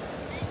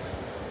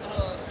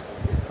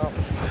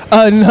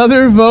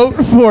 Another vote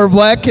for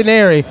Black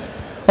Canary.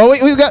 Oh,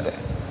 wait, we've got...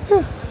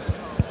 Come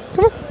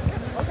on.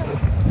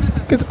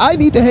 Because I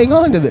need to hang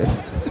on to this.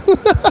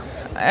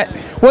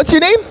 What's your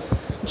name?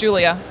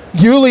 Julia.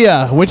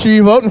 Julia. Which are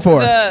you voting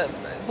for? The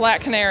Black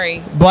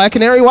Canary. Black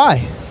Canary, why?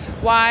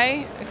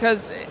 Why?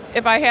 Because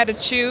if I had to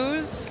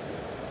choose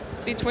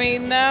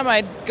between them,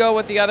 I'd go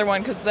with the other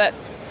one because that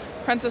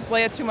Princess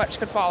Leia too much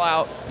could fall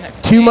out.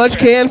 Too much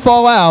can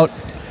fall out.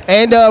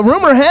 And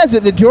rumor has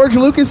it that George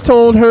Lucas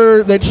told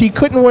her that she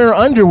couldn't wear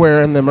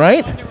underwear in them,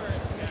 right?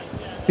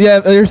 Yeah,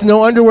 there's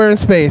no underwear in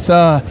space.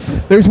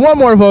 There's one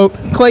more vote.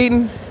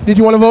 Clayton, did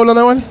you want to vote on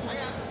that one?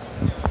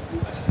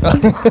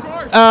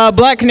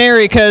 Black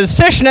Canary, because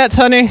fishnets,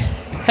 honey.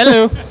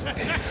 Hello.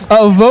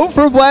 A vote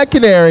for Black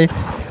Canary.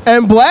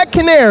 And Black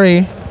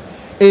Canary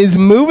is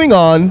moving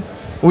on.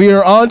 We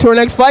are on to our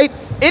next fight.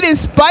 It is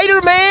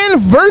Spider-Man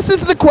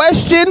versus The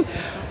Question.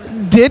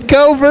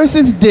 Ditko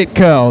versus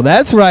Ditko.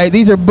 That's right.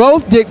 These are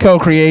both Ditko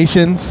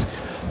creations.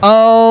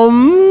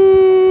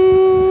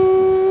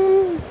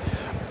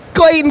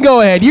 Clayton,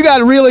 go ahead. You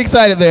got really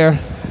excited there.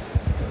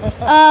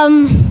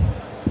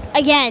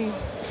 Again,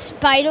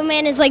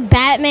 Spider-Man is like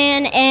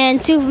Batman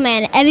and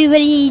Superman.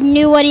 Everybody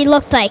knew what he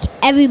looked like.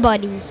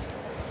 Everybody.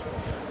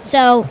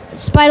 So,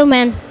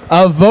 Spider-Man.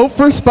 A vote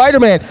for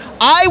Spider-Man.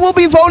 I will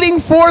be voting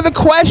for the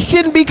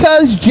question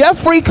because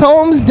Jeffrey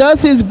Combs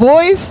does his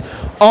voice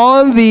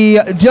on the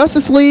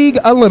Justice League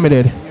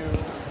Unlimited.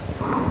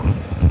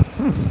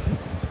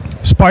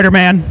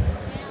 Spider-Man.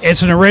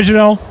 It's an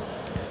original.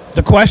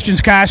 The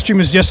question's costume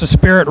is just a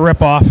Spirit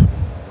ripoff.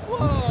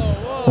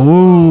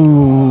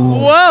 Ooh.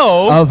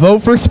 Whoa. A vote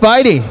for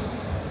Spidey.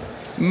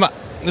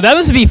 That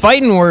must be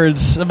fighting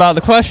words about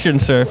the question,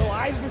 sir. So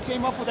Eisner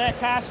came up with that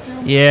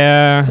costume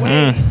Yeah.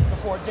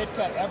 before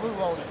Ditka ever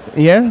wrote it.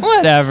 Yeah.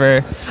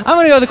 Whatever. I'm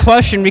gonna go with the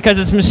question because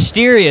it's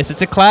mysterious.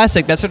 It's a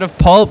classic. That sort of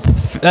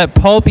that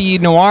pulpy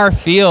noir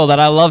feel that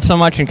I love so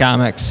much in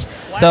comics.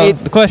 So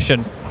the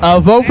question. A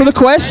vote for the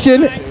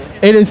question.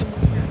 It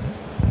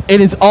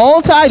is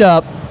all tied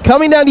up.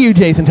 Coming down to you,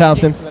 Jason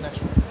Thompson.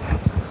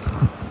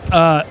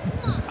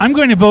 I'm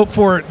going to vote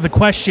for the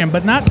question,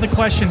 but not the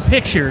question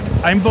pictured.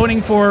 I'm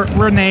voting for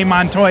Renee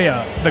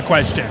Montoya, the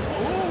question.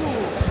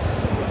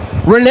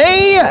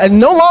 Renee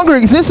no longer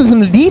exists in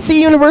the DC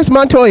Universe.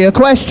 Montoya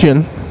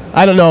question.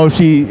 I don't know if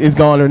she is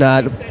gone or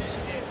not.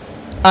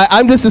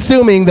 I'm just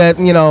assuming that,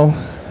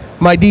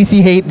 my DC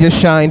hate just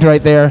shined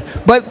right there.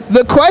 But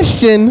the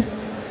question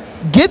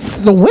gets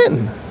the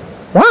win.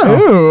 Wow.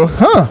 Ooh.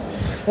 Huh.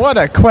 What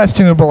a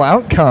questionable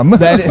outcome.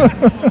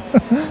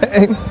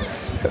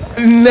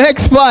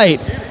 Next fight.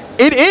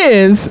 It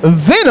is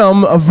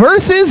Venom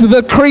versus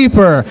the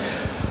Creeper.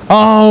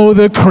 Oh,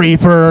 the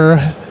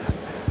Creeper.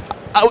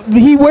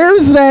 He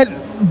wears that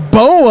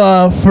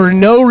boa for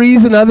no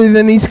reason other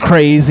than he's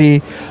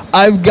crazy.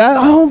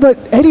 But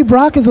Eddie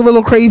Brock is a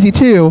little crazy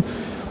too.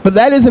 But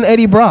that isn't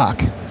Eddie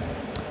Brock.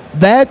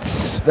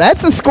 That's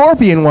a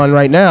Scorpion one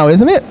right now,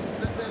 isn't it?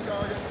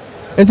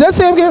 Is that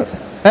Sam Gargan?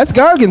 That's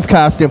Gargan's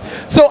costume.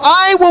 So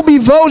I will be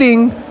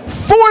voting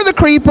for the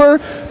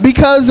Creeper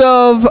because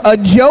of a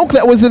joke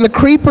that was in the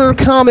Creeper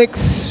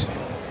comics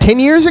 10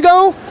 years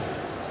ago.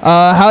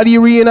 How do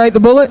you reunite the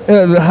bullet?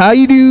 How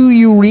do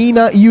you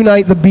reunite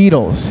the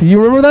Beatles? You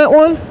remember that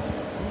one?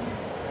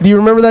 Do you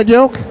remember that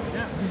joke?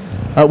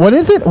 Yeah. What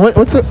is it?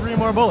 What's it? 3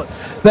 more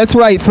bullets. That's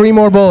right, 3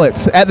 more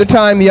bullets. At the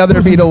time, the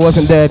other Beatle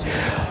wasn't dead.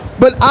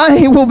 But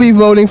I will be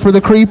voting for the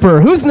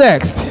Creeper. Who's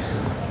next?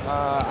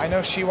 I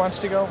know she wants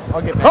to go.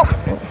 I'll get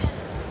back to you.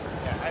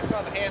 Yeah, I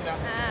saw the hand up.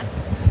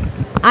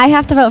 I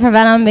have to vote for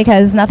Venom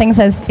because nothing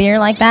says fear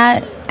like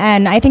that.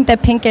 And I think the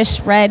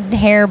pinkish red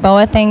hair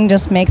boa thing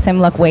just makes him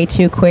look way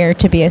too queer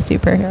to be a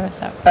superhero.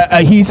 So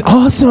he's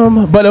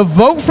awesome, but a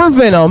vote for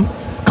Venom.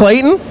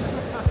 Clayton?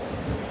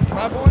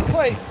 My boy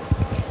Clay.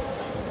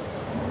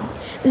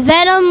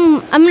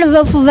 Venom, I'm going to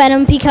vote for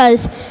Venom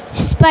because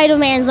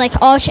Spider-Man's like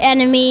arch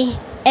enemy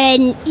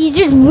and he's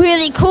just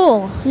really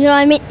cool. You know what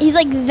I mean? He's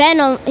like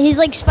Venom, he's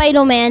like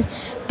Spider-Man,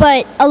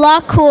 but a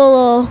lot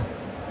cooler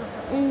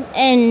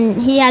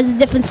and he has a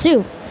different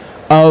suit.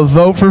 A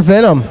vote for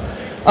Venom.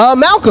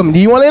 Malcolm, do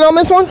you want in on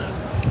this one?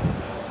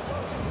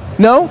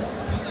 No?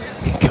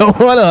 Go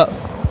on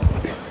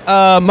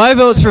up. My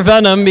vote's for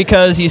Venom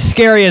because he's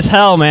scary as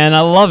hell, man.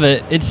 I love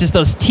it. It's just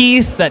those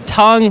teeth, that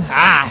tongue.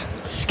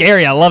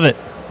 Scary. I love it.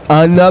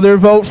 Another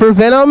vote for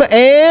Venom.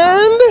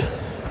 And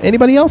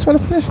anybody else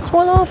want to finish this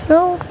one off?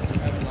 No?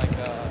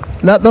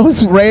 Not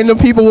those random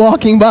people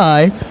walking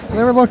by.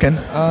 They were looking.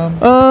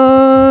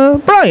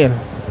 Brian.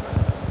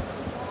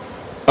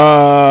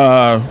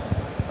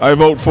 I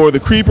vote for the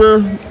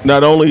Creeper.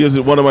 Not only is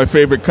it one of my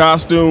favorite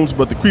costumes,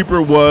 but the Creeper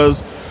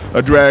was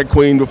a drag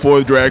queen before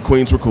the drag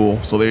queens were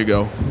cool. So there you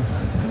go.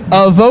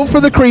 A vote for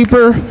the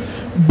Creeper,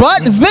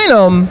 but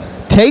Venom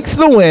takes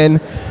the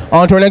win.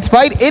 On to our next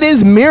fight. It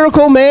is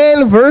Miracle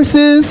Man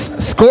versus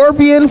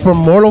Scorpion from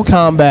Mortal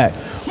Kombat.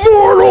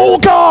 Mortal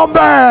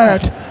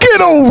Kombat!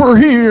 Get over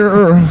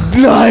here!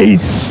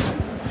 Nice.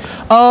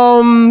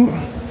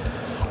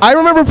 I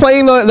remember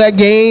playing that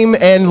game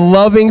and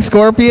loving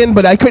Scorpion,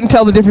 but I couldn't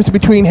tell the difference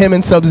between him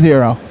and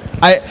Sub-Zero.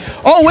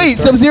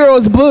 Sub-Zero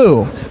is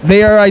blue.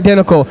 They are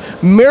identical.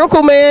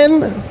 Miracle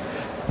Man,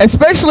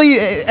 especially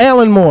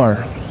Alan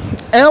Moore.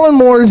 Alan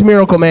Moore's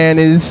Miracle Man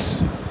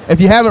is, if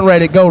you haven't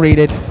read it, go read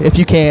it. If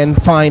you can,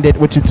 find it,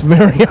 which is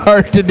very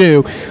hard to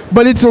do.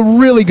 But it's a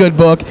really good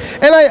book.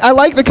 And I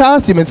like the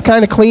costume. It's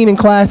kind of clean and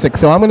classic,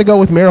 so I'm going to go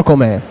with Miracle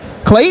Man.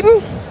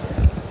 Clayton?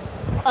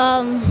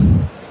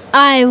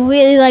 I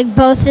really like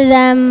both of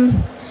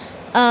them.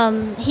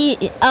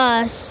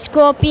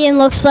 Scorpion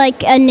looks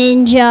like a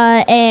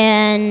ninja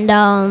and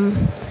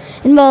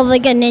more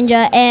like a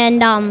ninja,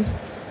 and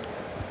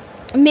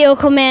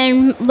Miracle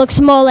Man looks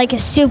more like a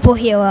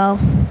superhero.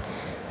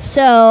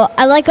 So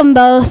I like them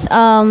both.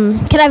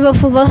 Can I vote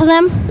for both of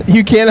them?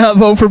 You cannot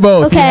vote for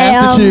both. Okay, you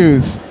have to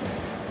choose.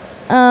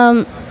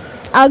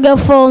 I'll go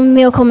for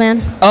Miracle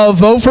Man.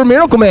 Vote for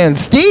Miracle Man.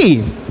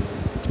 Steve?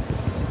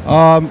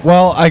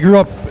 Well, I grew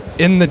up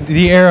in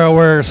the era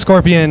where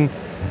Scorpion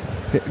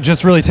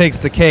just really takes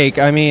the cake.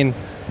 I mean,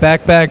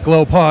 back,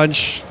 glow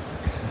punch,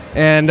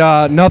 and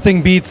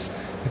nothing beats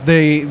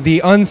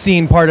the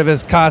unseen part of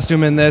his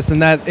costume in this,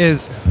 and that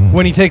is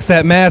when he takes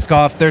that mask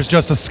off, there's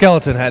just a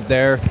skeleton head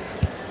there.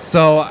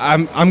 So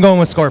I'm going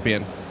with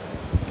Scorpion.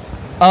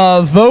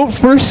 Vote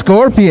for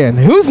Scorpion.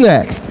 Who's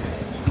next?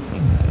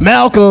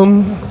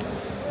 Malcolm.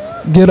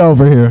 Get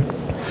over here.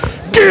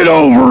 Get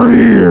over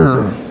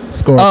here.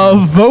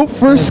 Scorpion. Vote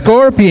for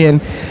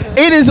Scorpion.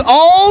 It is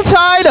all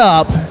tied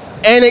up,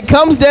 and it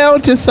comes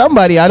down to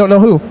somebody. I don't know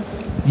who.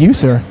 You,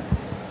 sir.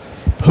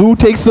 Who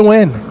takes the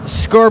win?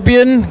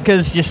 Scorpion,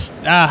 because just,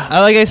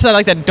 like I said, I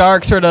like that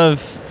dark sort of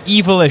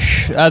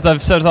evilish, as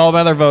I've said with all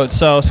my other votes.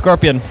 So,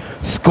 Scorpion.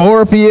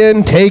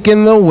 Scorpion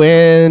taking the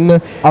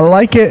win. I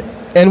like it.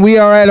 And we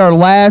are at our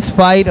last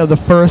fight of the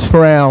first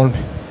round.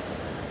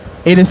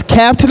 It is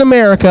Captain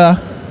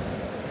America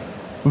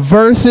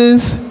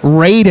versus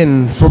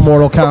Raiden for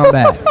Mortal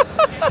Kombat.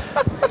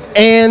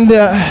 And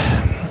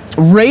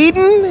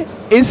Raiden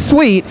is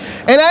sweet.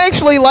 And I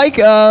actually like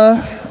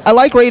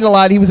Raiden a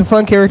lot. He was a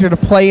fun character to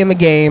play in the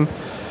game.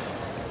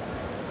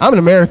 I'm an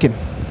American.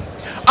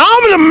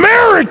 I'm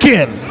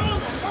American.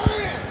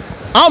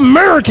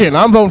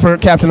 I'm voting for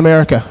Captain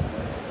America.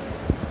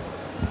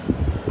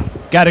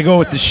 Got to go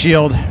with the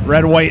shield,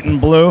 red, white,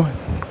 and blue.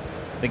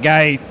 The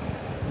guy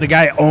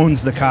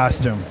owns the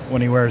costume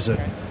when he wears it.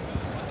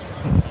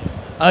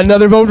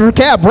 Another vote for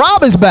Cap.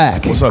 Rob is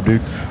back. What's up,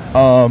 dude?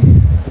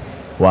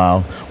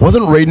 Wow.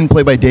 Wasn't Raiden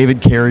played by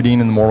David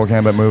Carradine in the Mortal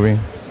Kombat movie?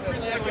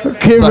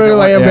 Kimberly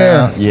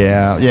Lambert.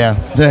 Yeah.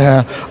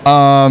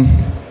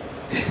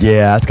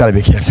 It's got to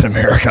be Captain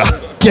America.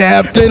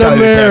 Captain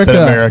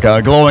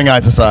America. Glowing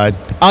eyes aside.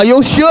 Are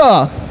you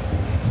sure?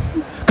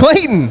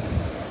 Clayton.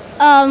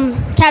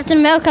 Captain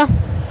America.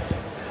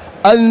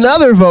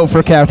 Another vote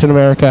for Captain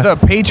America. The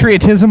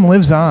patriotism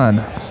lives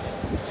on.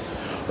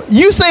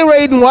 You say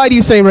Raiden. Why do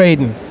you say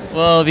Raiden?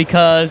 Well,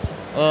 because...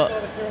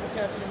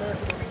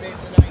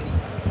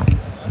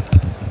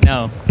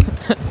 No.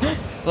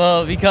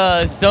 Well,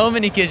 because so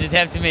many kids just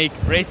have to make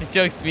racist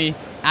jokes to me.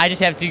 I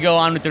just have to go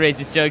on with the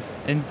racist jokes.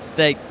 And,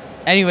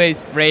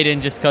 anyways,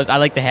 Raiden, just because I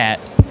like the hat.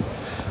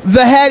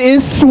 The hat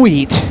is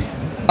sweet.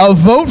 A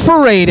vote for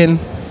Raiden,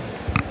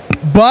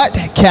 but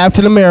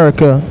Captain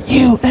America,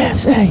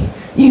 USA,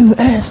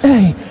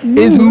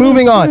 is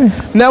moving on.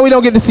 Now we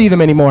don't get to see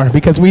them anymore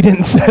because we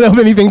didn't set up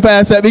anything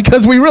past that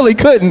because we really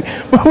couldn't.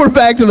 But we're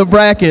back to the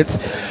brackets.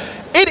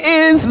 It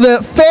is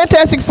the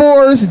Fantastic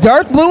Four's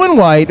Dark Blue and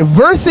White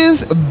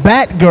versus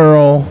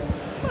Batgirl.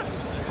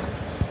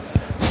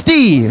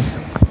 Steve.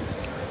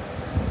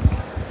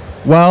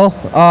 Well,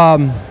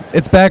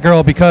 it's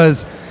Batgirl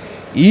because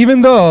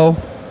even though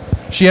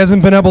she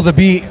hasn't been able to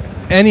beat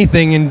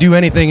anything and do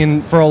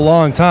anything for a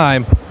long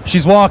time,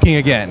 she's walking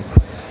again.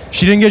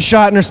 She didn't get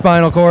shot in her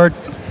spinal cord.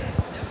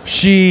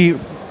 She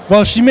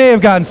may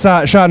have gotten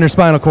shot in her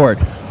spinal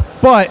cord,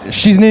 but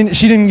she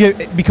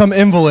didn't become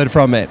invalid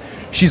from it.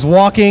 She's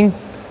walking.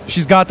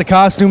 She's got the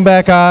costume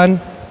back on,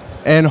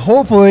 and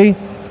hopefully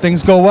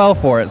things go well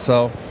for it.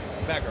 So,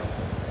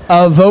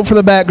 Batgirl. Vote for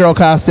the Batgirl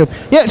costume.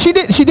 Yeah, she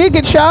did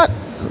get shot.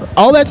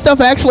 All that stuff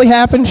actually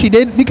happened. She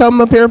did become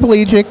a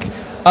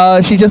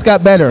paraplegic. She just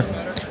got better.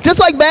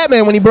 Just like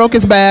Batman when he broke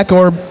his back,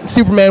 or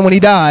Superman when he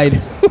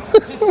died.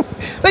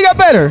 They got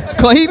better.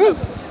 Clayton?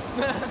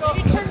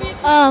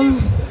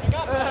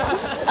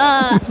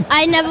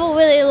 I never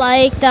really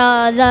liked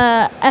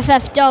the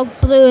FF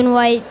Dark Blue and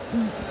White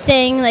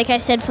thing, like I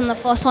said from the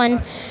first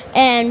one.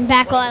 And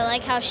Batgirl, I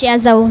like how she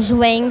has those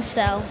wings,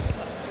 so.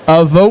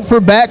 A vote for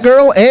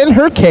Batgirl and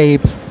her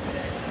cape.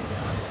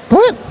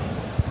 What?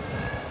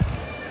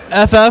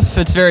 FF,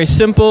 it's very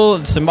simple,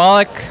 it's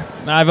symbolic.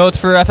 My vote's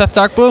for FF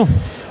Dark Blue.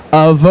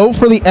 A vote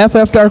for the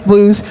FF Dark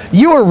Blues.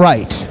 You are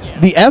right.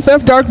 The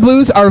FF Dark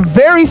Blues are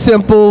very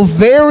simple,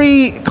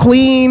 very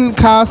clean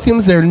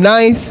costumes. They're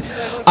nice.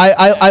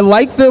 I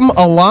like them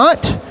a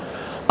lot.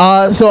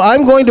 So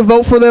I'm going to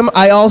vote for them.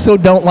 I also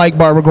don't like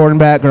Barbara Gordon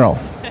Batgirl.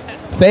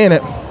 Saying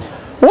it.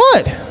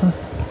 What?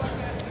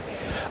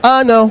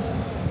 No.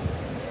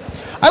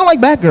 I don't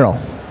like Batgirl.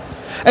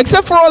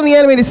 Except for on the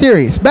animated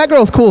series.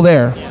 Batgirl's cool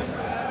there.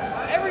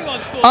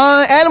 Everyone's cool.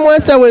 Adam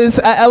West,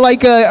 I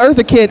like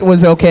Eartha Kitt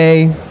was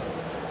okay.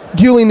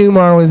 Julie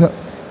Newmar was...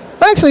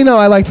 Actually, no,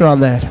 I liked her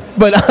on that.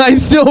 But I'm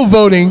still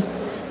voting.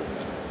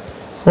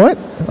 What?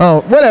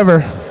 Oh,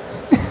 whatever.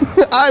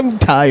 I'm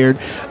tired.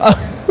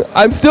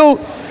 I am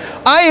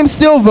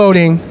still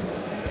voting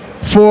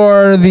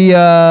for the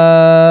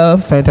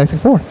Fantastic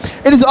Four.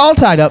 It is all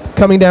tied up.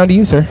 Coming down to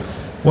you, sir.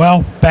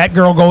 Well,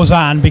 Batgirl goes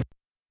on.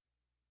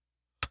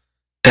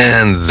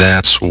 And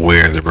that's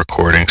where the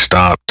recording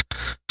stopped.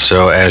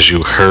 So as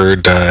you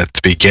heard at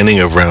the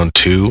beginning of round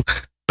 2,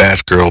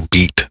 Batgirl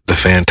beat the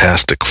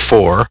Fantastic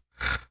Four.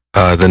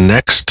 The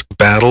next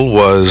battle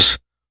was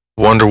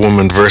Wonder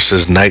Woman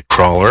versus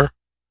Nightcrawler,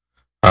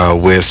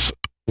 with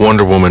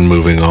Wonder Woman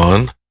moving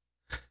on,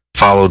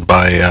 followed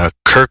by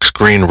Kirk's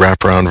Green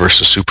Wraparound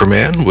versus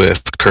Superman,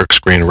 with Kirk's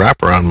Green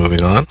Wraparound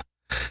moving on.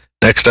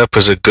 Next up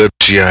is a good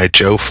G.I.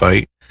 Joe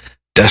fight,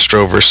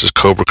 Destro versus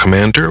Cobra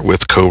Commander,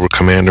 with Cobra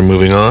Commander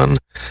moving on.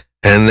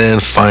 And then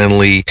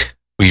finally,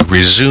 we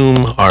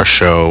resume our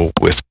show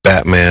with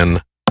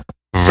Batman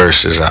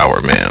versus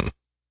Our Man.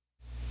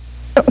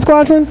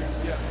 Squadron?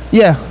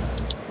 Yeah.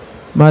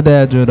 My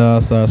dad drew the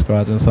All-Star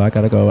Squadron, so I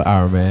gotta go with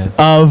Our Man.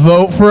 A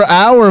vote for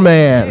Our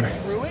Man.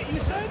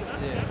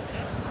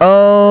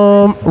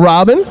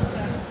 Robin?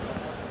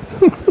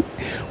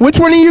 Which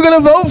one are you going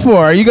to vote for?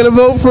 Are you going to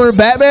vote for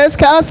Batman's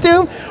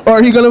costume, or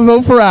are you going to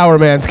vote for Our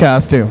Man's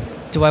costume?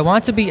 Do I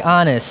want to be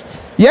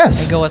honest?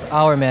 Yes. And go with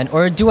Our Man,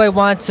 or do I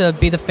want to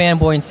be the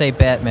fanboy and say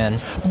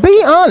Batman?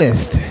 Be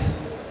honest.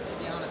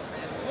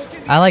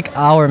 I like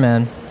Our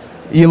Man.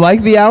 You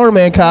like the Our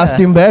Man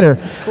costume better.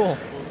 It's cool.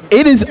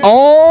 It is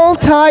all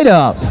tied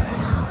up.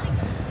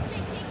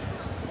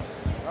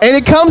 And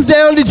it comes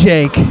down to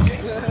Jake.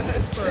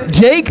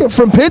 Jake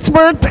from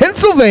Pittsburgh,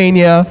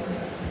 Pennsylvania.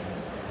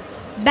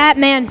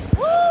 Batman.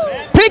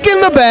 Picking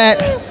the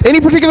bat.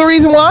 Any particular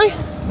reason why?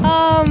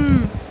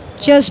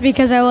 Just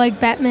because I like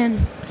Batman.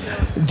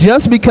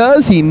 Just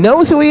because he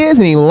knows who he is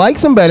and he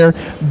likes him better.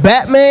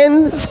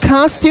 Batman's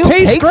costume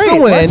Tastes takes great.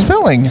 the win. Less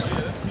filling.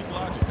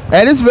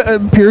 That is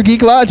pure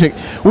geek logic.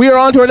 We are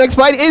on to our next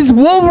fight. Is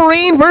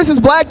Wolverine versus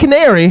Black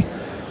Canary.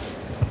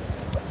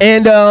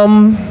 And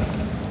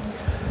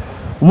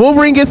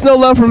Wolverine gets no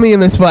love from me in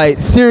this fight.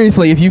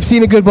 Seriously, if you've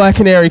seen a good Black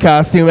Canary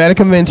costume at a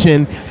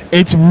convention,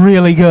 it's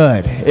really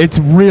good. It's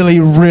really,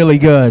 really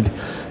good.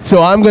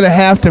 So I'm going to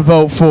have to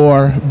vote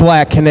for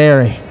Black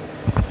Canary.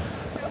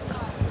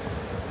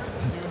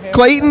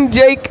 Clayton,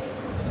 Jake?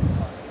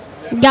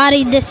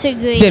 Gotta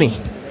disagree. Denny?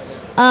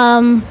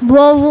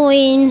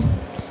 Wolverine,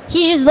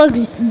 he just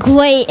looks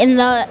great in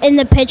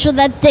the picture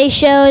that they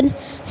showed.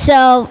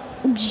 So,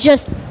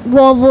 just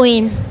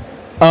Wolverine.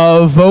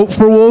 Vote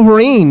for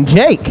Wolverine.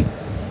 Jake?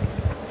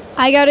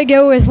 I gotta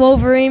go with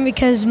Wolverine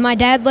because my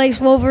dad likes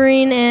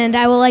Wolverine and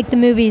I will like the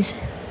movies.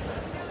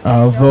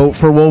 Vote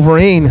for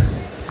Wolverine.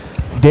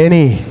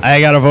 Denny? I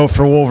got to vote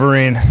for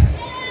Wolverine.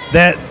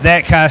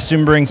 That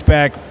costume brings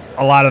back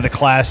a lot of the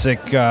classic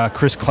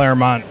Chris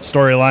Claremont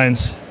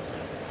storylines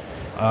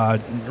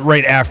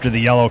right after the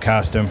yellow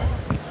costume.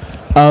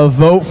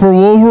 Vote for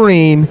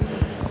Wolverine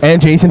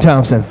and Jason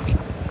Thompson.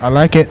 I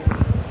like it.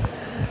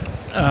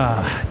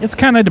 It's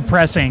kind of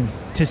depressing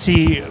to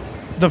see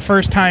the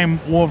first time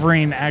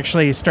Wolverine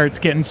actually starts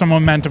getting some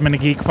momentum in a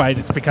geek fight.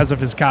 It's because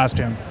of his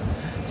costume.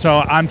 So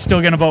I'm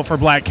still going to vote for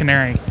Black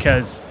Canary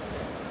because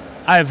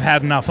I've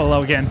had enough of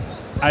Logan.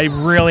 I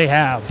really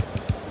have.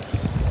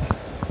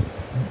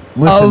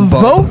 Listen,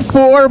 vote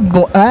for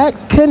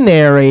Black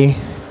Canary,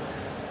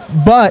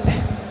 but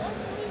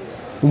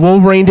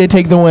Wolverine did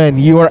take the win.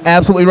 You are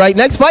absolutely right.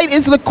 Next fight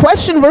is the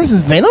Question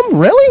versus Venom?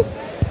 Really?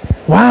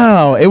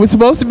 Wow. It was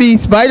supposed to be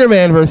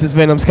Spider-Man versus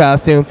Venom's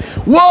costume.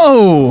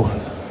 Whoa!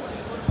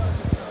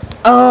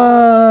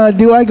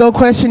 Do I go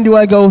Question? Do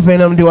I go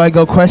Venom? Do I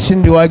go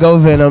Question? Do I go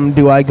Venom?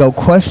 Do I go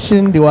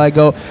Question? Do I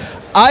go...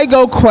 I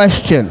go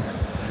Question.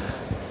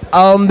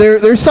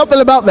 There's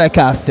something about that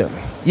costume.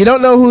 You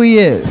don't know who he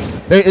is.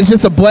 It's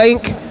just a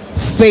blank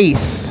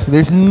face.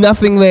 There's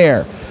nothing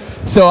there.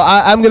 So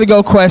I'm going to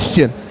go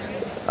Question.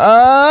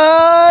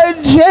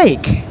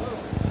 Jake?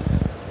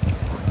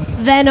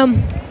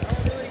 Venom.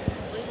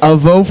 A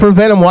vote for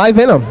Venom. Why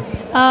Venom?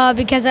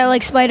 Because I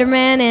like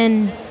Spider-Man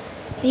and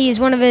he's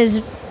one of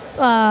his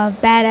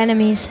bad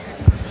enemies.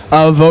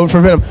 A vote for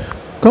Venom.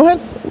 Go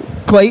ahead.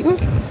 Clayton?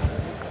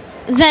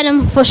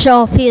 Venom for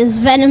sure because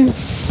Venom's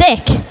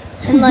sick.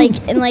 And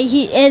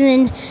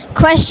then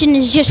Question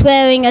is just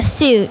wearing a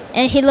suit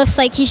and he looks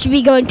like he should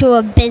be going to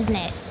a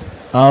business.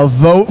 A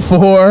vote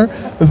for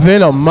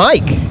Venom.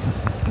 Mike?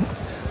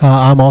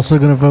 I'm also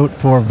going to vote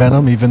for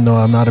Venom, even though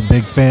I'm not a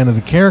big fan of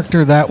the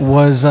character. That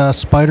was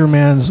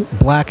Spider-Man's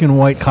black and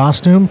white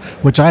costume,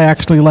 which I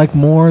actually like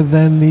more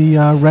than the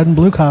red and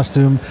blue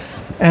costume.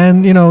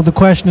 And, you know, the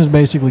Question is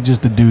basically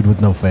just a dude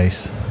with no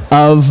face.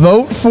 A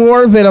vote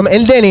for Venom.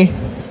 And Denny?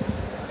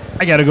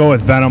 I got to go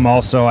with Venom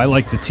also. I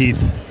like the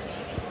teeth.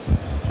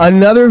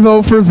 Another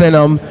vote for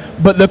Venom,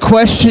 but the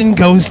Question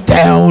goes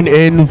down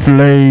in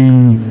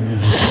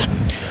flames.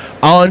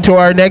 On to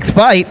our next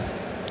fight.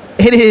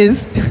 It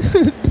is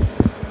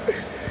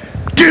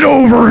Get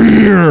Over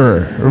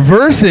Here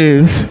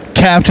versus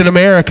Captain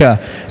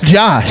America.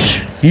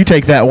 Josh, you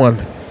take that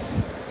one.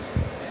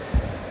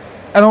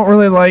 I don't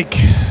really like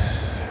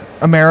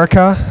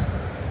America.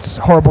 It's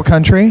a horrible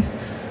country.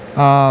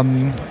 I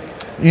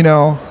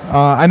know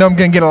I'm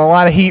going to get a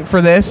lot of heat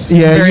for this.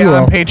 Yeah, very you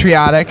will.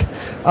 unpatriotic.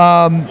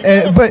 But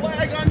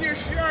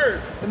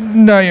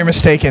no, you're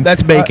mistaken.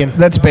 That's bacon.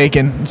 That's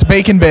bacon. It's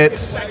bacon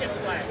bits.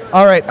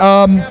 All right.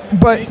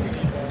 But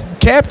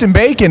Captain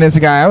Bacon is a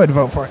guy I would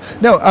vote for.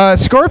 No,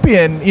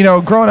 Scorpion,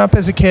 growing up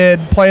as a kid,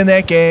 playing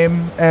that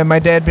game, and my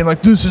dad being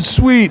like, this is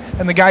sweet,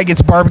 and the guy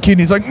gets barbecued, and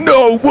he's like,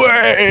 no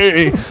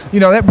way!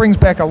 That brings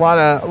back a lot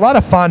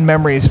of fond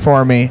memories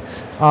for me.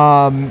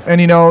 And,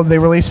 they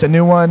released a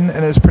new one,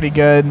 and it was pretty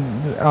good,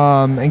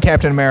 and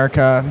Captain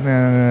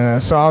America,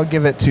 so I'll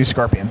give it to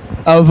Scorpion.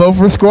 I'll vote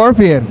for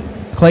Scorpion.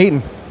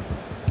 Clayton?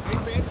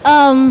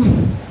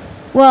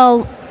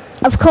 Well,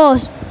 of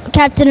course,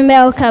 Captain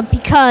America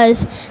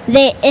because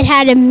it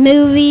had a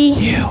movie.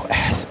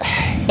 USA.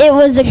 It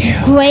was a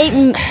great.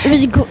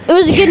 It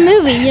was a good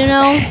movie,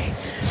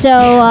 So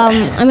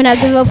I'm gonna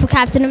have to vote for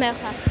Captain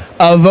America.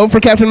 A vote for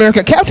Captain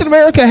America. Captain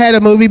America had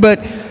a movie, but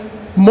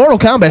Mortal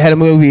Kombat had a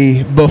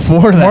movie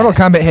before that. Mortal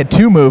Kombat had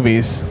 2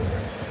 movies.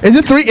 Is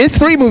it 3? It's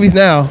 3 movies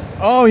now.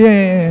 Oh,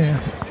 yeah.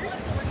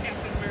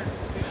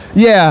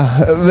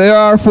 Yeah, there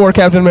are 4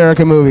 Captain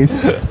America movies,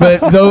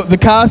 but the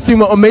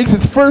costume makes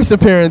its first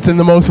appearance in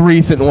the most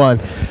recent one.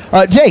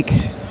 Jake.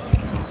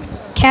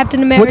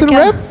 Captain America. What's in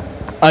red?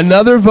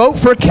 Another vote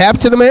for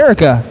Captain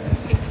America.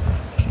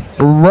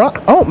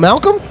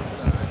 Malcolm?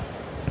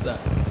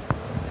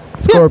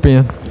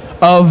 Scorpion.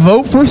 A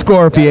vote for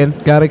Scorpion.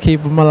 Gotta keep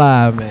him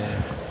alive,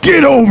 man.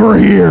 Get over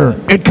here.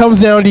 It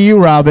comes down to you,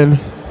 Robin.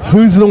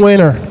 Who's the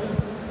winner?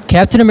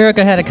 Captain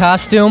America had a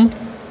costume.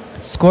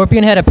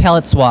 Scorpion had a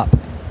palette swap.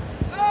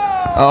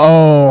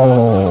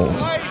 Oh.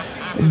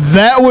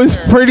 That was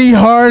pretty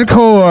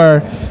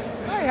hardcore.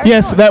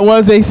 Yes, that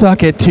was a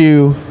suck it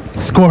to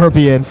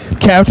Scorpion.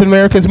 Captain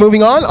America's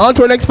moving on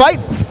to our next fight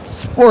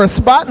for a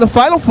spot in the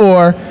Final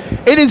 4.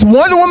 It is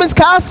Wonder Woman's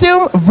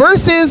costume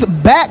versus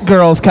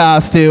Batgirl's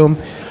costume.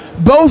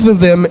 Both of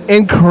them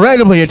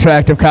incredibly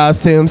attractive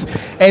costumes.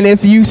 And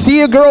if you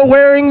see a girl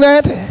wearing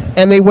that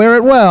and they wear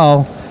it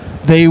well,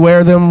 they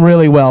wear them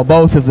really well.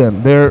 Both of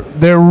them. They're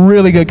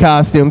really good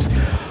costumes.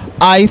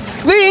 I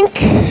think,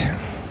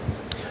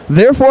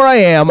 therefore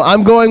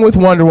I'm going with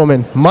Wonder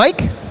Woman.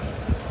 Mike?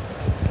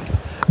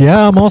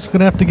 Yeah, I'm also going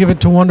to have to give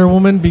it to Wonder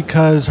Woman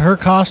because her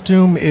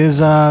costume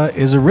is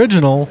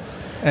original,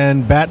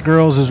 and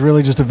Batgirl's is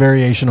really just a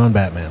variation on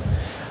Batman.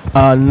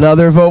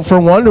 Another vote for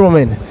Wonder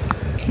Woman.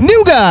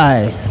 New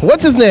guy.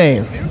 What's his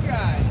name?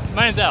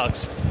 My name's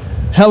Alex.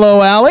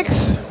 Hello,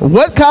 Alex.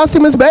 What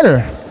costume is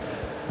better?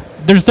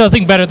 There's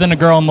nothing better than a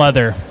girl in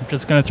leather.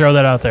 Just going to throw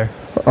that out there.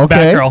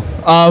 Okay.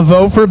 Batgirl.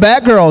 Vote for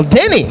Batgirl.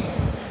 Denny.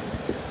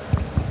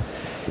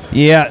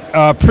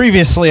 Yeah,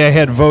 previously I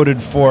had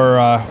voted for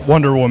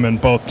Wonder Woman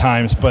both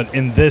times, but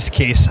in this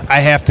case, I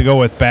have to go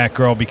with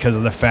Batgirl because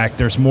of the fact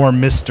there's more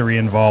mystery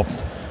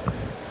involved.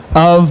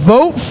 A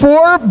vote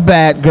for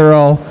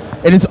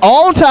Batgirl. It is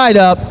all tied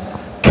up.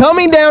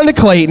 Coming down to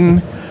Clayton.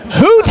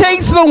 Who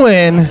takes the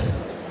win?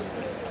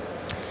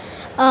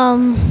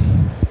 I'm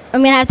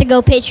going to have to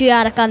go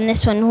patriotic on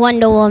this one.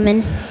 Wonder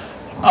Woman.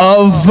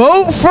 A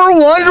vote for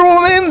Wonder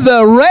Woman,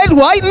 the red,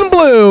 white, and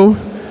blue.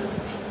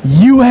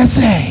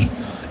 USA.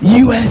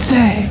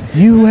 USA.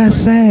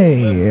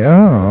 USA.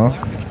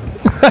 Oh.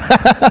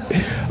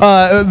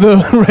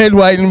 The red,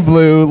 white, and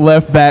blue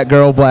left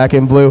Batgirl black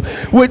and blue,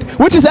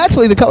 which is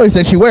actually the colors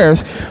that she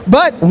wears.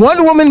 But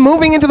Wonder Woman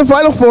moving into the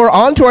Final 4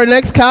 onto our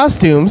next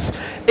costumes.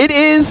 It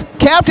is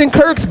Captain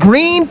Kirk's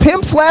green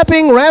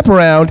pimp-slapping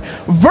wraparound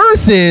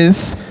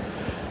versus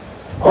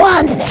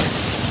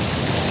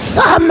Once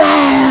a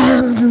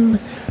Man,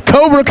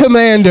 Cobra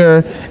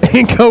Commander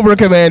in Cobra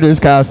Commander's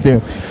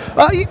costume.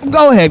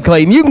 Go ahead,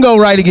 Clayton. You can go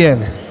right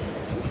again.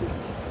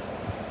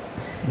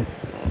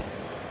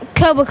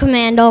 Cobra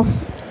Commando,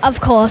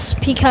 of course,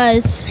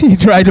 because he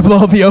tried to blow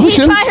up the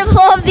ocean. He tried to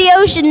blow up the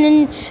ocean,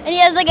 and he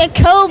has like a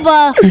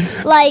cobra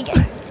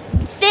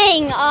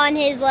thing on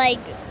his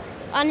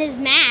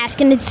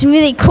mask, and it's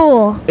really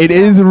cool. It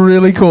is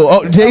really cool.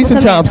 Oh,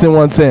 Jason Thompson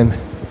wants in.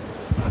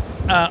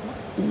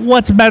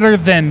 What's better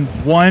than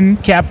 1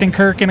 Captain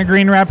Kirk in a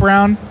green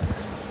wraparound?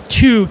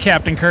 2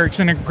 Captain Kirks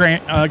in a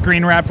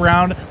green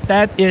wraparound.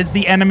 That is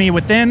The Enemy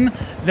Within.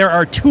 There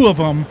are 2 of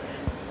them.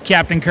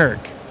 Captain Kirk.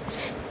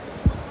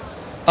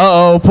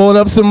 Pulling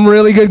up some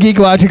really good geek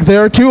logic.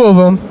 There are 2 of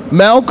them.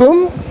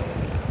 Malcolm?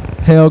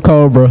 Hell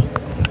Cobra.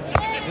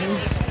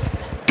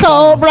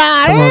 Cobra.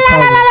 La, la,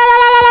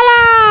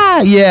 la,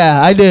 la.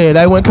 Yeah, I did.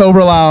 I went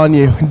Cobra La on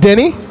you.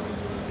 Denny?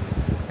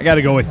 I got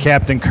to go with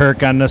Captain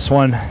Kirk on this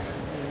one.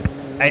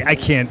 I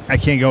can't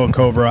go with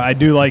Cobra. I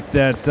do like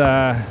that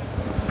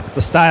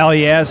the style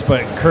he has,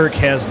 but Kirk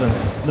has the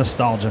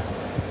nostalgia.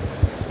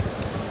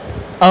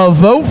 A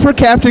vote for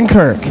Captain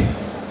Kirk.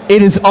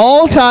 It is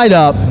all tied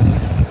up.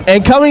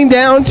 And coming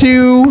down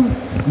to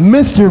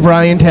Mr.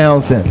 Brian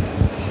Townsend.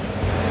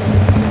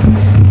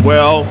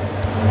 Well,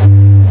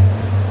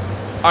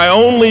 I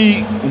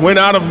only went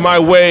out of my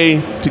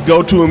way to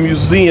go to a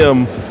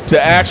museum to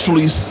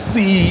actually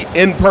see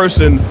in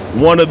person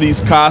one of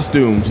these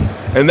costumes.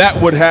 And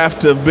that would have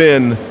to have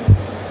been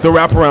the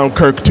wraparound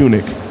Kirk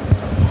tunic.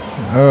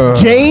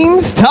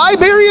 James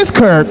Tiberius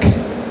Kirk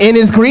in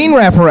his green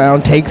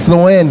wraparound takes the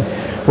win.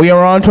 We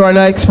are on to our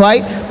next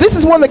fight. This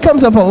is one that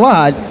comes up a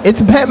lot.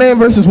 It's Batman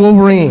versus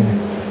Wolverine.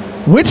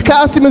 Which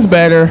costume is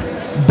better,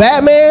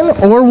 Batman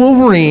or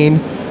Wolverine?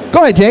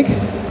 Go ahead, Jake.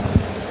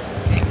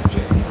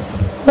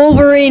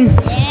 Wolverine.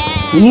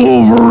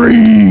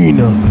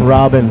 Wolverine.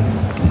 Robin.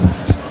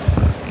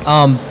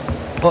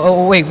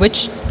 Wait,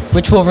 which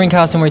Wolverine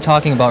costume are we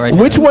talking about right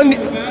now? Which one?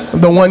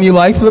 The one you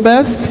liked the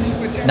best?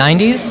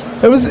 90s?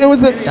 It was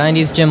a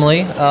 90s Jim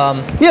Lee.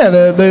 Yeah,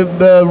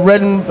 the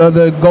red and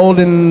the gold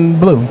and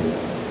blue.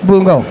 Blue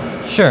and gold.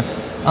 Sure.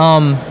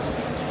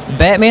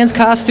 Batman's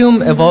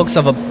costume evokes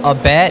of a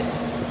bat.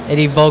 It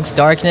evokes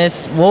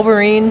darkness.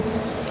 Wolverine,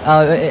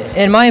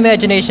 in my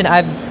imagination,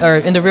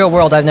 in the real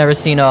world, I've never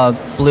seen a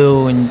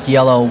blue and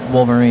yellow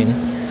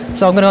Wolverine.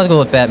 So I'm gonna go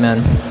with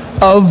Batman.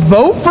 A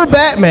vote for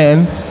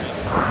Batman,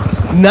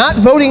 not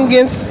voting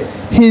against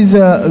his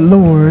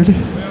lord.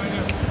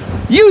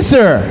 You,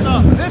 sir.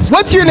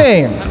 What's your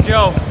name? I'm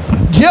Joe.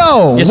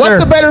 Joe. Yes,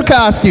 what's sir. a better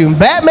costume,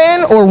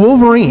 Batman or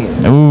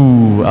Wolverine?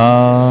 Ooh,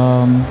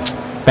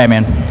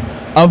 Batman.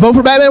 A vote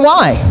for Batman.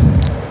 Why?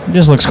 It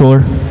just looks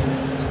cooler.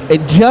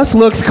 It just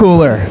looks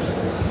cooler.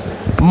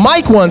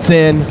 Mike wants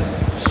in.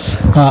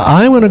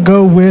 I'm going to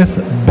go with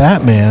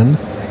Batman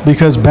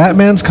because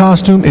Batman's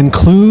costume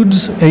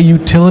includes a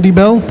utility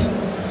belt,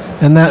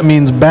 and that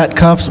means bat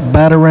cuffs,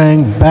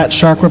 batarang, bat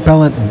shark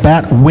repellent,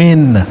 bat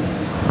win.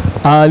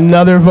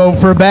 Another vote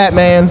for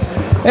Batman.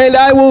 And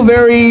I will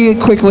very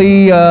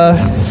quickly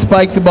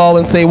spike the ball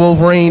and say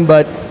Wolverine,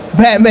 but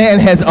Batman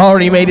has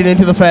already made it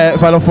into the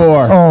Final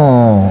Four.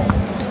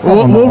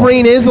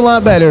 Wolverine is a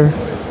lot better,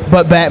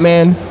 but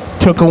Batman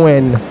took a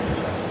win.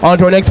 On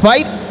to our next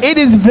fight. It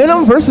is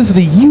Venom versus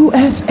the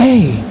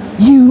USA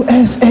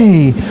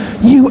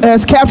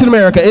Captain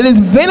America. It is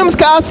Venom's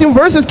costume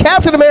versus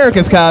Captain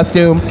America's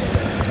costume.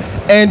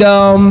 And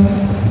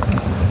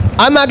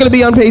I'm not going to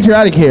be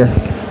unpatriotic here.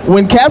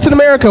 When Captain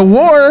America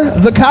wore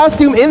the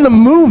costume in the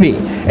movie,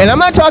 and I'm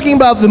not talking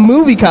about the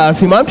movie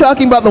costume, I'm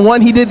talking about the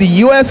one he did the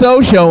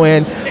USO show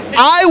in,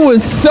 I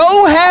was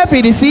so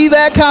happy to see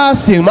that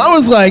costume. I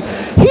was like,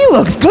 he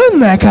looks good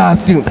in that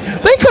costume.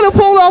 They could have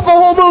pulled off the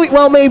whole movie.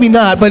 Well, maybe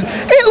not, but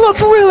it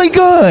looked really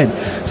good.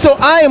 So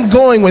I am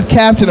going with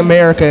Captain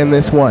America in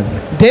this one.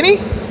 Denny?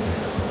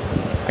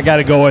 I got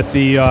to go with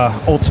the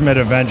Ultimate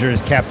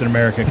Avengers Captain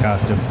America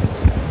costume.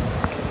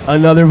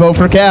 Another vote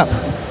for Cap.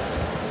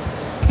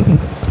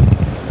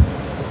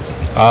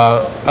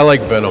 I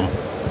like Venom.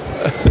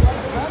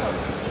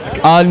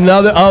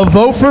 A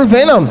vote for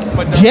Venom.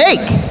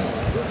 Jake.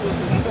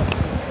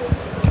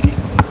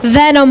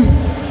 Venom.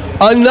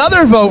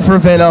 Another vote for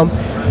Venom.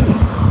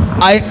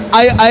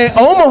 I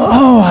almost.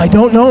 Oh, I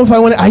don't know if I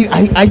want to.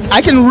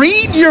 I can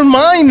read your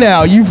mind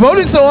now. You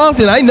voted so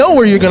often. I know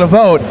where you're going to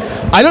vote.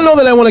 I don't know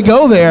that I want to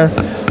go there.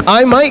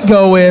 I might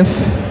go with.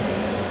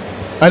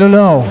 I don't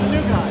know.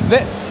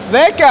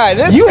 That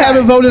guy. You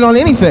haven't voted on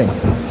anything.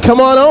 Come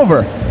on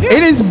over.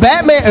 It is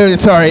Batman.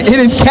 It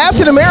is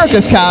Captain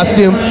America's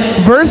costume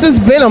versus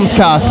Venom's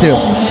costume.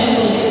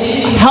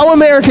 How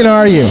American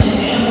are you?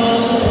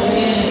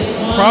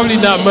 Probably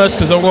not much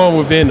because I'm going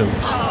with Venom.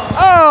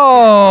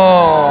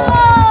 Oh!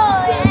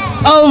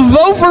 A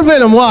vote for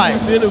Venom. Why?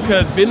 Venom,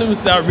 because Venom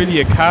is not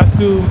really a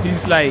costume.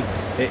 He's like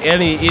an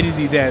alien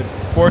entity that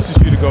forces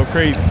you to go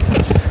crazy.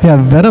 Yeah,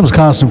 Venom's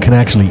costume can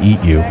actually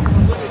eat you.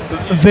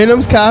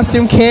 Venom's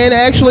costume can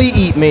actually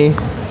eat me.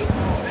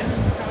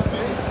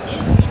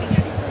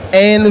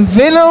 And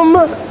Venom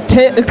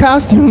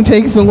costume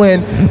takes the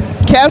win.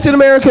 Captain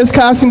America's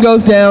costume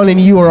goes down,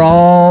 and you are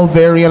all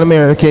very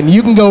un-American.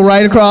 You can go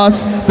right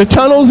across. The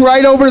tunnel's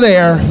right over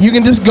there. You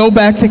can just go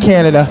back to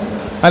Canada.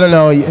 I don't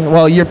know.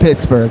 Well, you're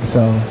Pittsburgh,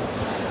 so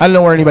I don't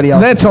know where anybody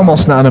else That's is.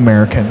 almost not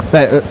American.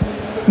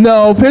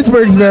 No,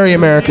 Pittsburgh's very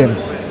American.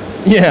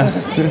 Yeah.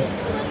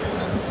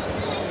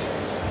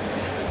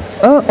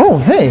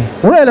 Hey,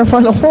 we're at our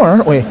Final Four,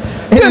 aren't we?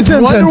 It is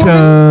Wonder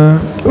Woman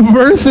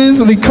versus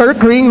the Kirk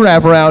Green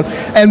wraparound,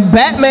 and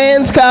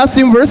Batman's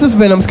costume versus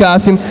Venom's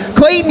costume.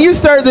 Clayton, you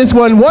start this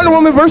one. Wonder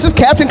Woman versus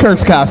Captain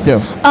Kirk's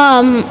costume.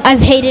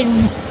 I've hated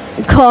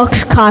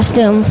Kirk's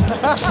costume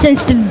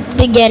since the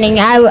beginning.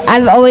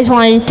 I've always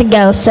wanted it to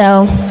go,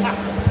 so.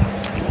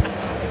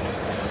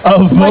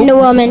 Wonder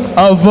Woman.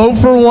 A vote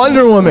for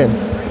Wonder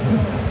Woman.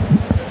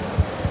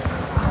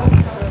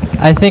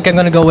 I think I'm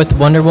going to go with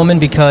Wonder Woman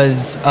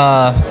because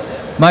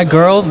my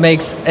girl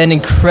makes an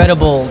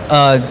incredible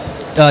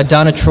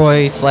Donna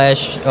Troy /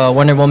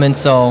 Wonder Woman,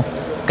 so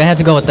going to have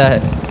to go with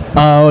that.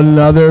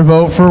 Another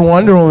vote for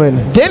Wonder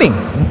Woman. Denny.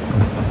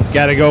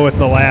 Got to go with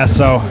the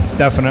lasso,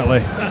 definitely.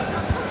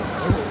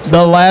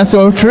 The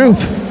lasso of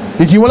truth.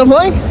 Did you want to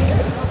play?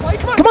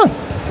 Come on.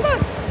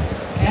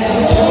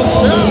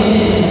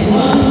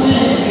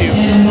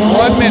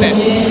 1 minute.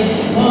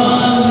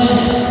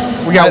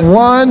 We got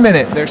 1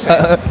 minute. There's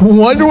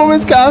Wonder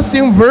Woman's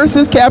costume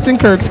versus Captain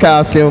Kirk's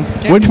costume.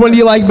 Which one do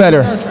you like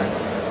better?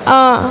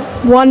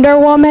 Wonder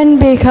Woman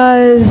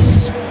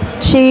because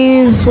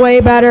she's way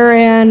better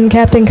and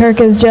Captain Kirk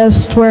is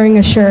just wearing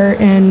a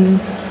shirt and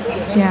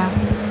yeah.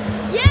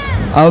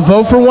 A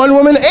vote for Wonder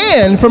Woman,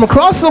 and from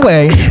across the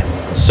way.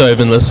 So I've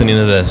been listening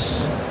to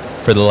this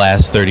for the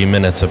last 30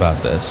 minutes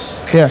about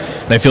this. Yeah.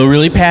 And I feel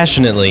really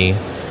passionately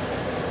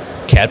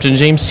Captain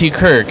James T.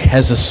 Kirk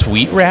has a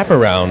sweet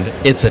wraparound.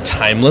 It's a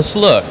timeless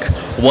look.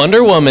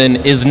 Wonder Woman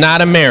is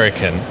not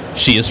American.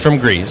 She is from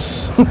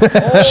Greece.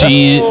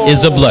 She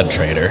is a blood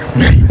traitor.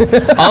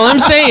 All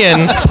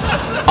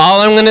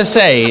I'm going to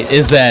say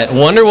is that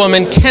Wonder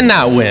Woman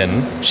cannot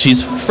win.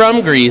 She's from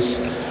Greece,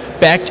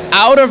 backed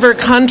out of her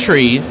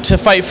country to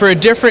fight for a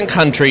different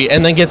country,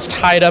 and then gets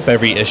tied up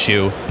every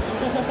issue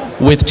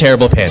with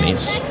terrible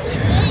panties.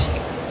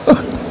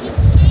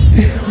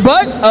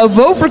 But a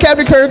vote for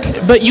Captain Kirk.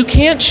 But you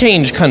can't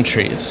change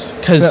countries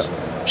because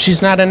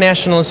she's not a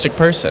nationalistic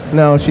person.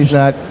 No, she's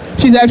not.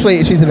 She's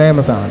an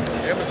Amazon.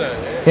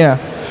 Yeah.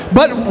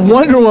 But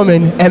Wonder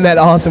Woman and that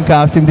awesome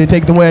costume did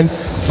take the win.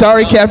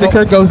 Sorry, Captain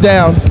Kirk goes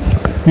down.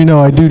 You know,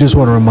 I do just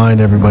want to remind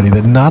everybody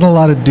that not a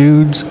lot of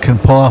dudes can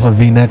pull off a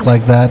V-neck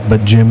like that,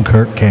 but Jim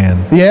Kirk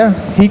can. Yeah,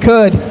 he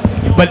could,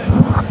 but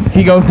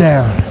he goes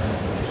down.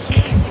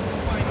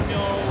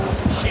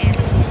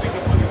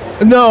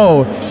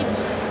 No.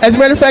 As a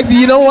matter of fact,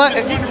 you know what?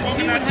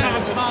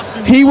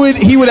 He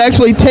would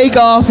actually take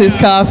off his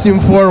costume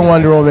for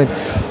Wonder Woman.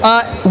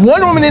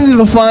 Wonder Woman into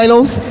the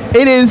finals.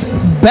 It is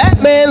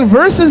Batman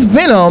versus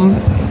Venom.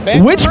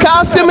 Which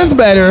costume is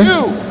better?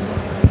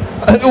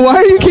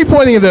 Why do you keep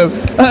pointing at them?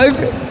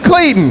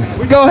 Clayton,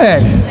 go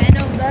ahead.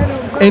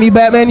 Any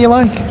Batman you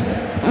like?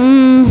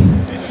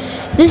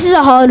 This is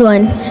a hard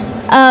one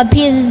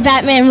because it's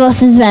Batman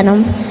versus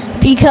Venom.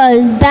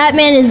 Because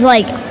Batman is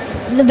like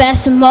the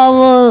best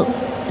Marvel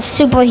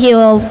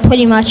superhero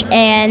pretty much,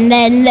 and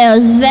then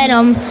there's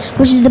Venom,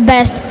 which is the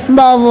best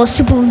Marvel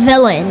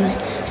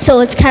supervillain. So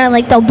it's kind of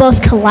like they're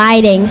both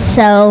colliding.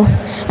 So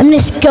I'm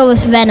gonna go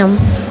with Venom.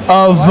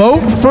 A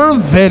vote for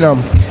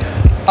Venom.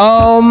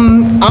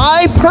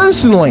 I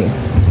personally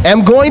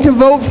am going to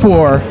vote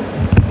for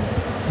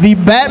the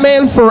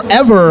Batman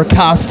Forever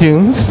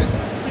costumes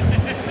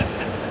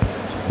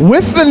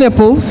with the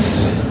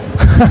nipples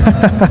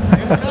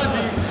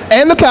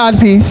and the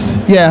codpiece,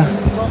 yeah,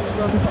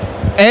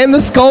 and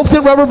the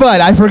sculpted rubber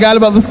butt. I forgot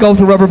about the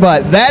sculpted rubber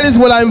butt. That is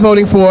what I'm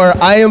voting for.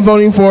 I am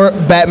voting for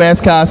Batman's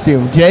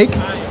costume. Jake?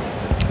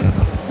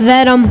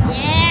 Venom.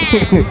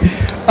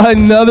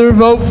 Another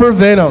vote for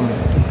Venom.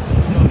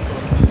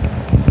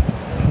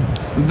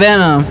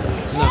 Venom.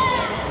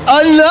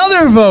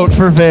 Another vote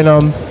for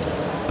Venom.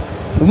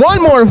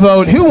 One more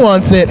vote. Who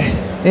wants it?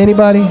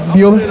 Anybody?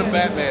 Bueller?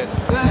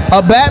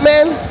 A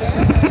Batman?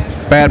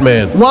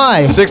 Batman.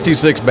 Why?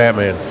 66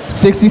 Batman.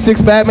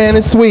 66 Batman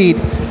is sweet.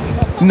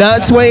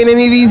 Not swaying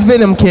any of these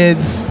Venom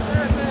kids.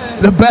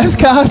 The best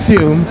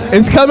costume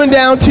is coming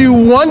down to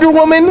Wonder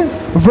Woman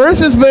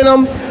versus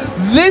Venom.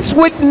 This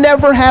would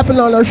never happen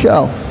on our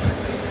show.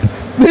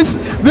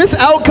 This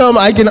outcome,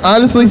 I can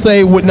honestly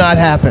say, would not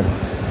happen.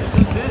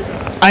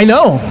 I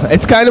know.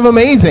 It's kind of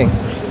amazing.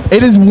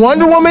 It is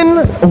Wonder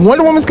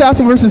Woman's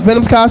costume versus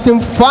Venom's costume.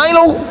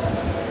 Final.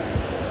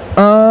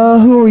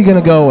 Who are we going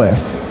to go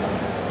with?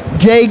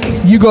 Jake,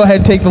 you go ahead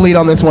and take the lead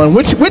on this one.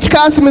 Which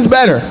costume is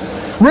better?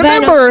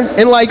 Remember,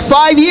 in like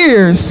 5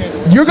 years,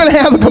 you're going to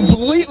have a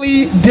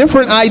completely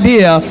different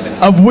idea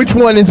of which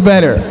one is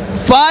better.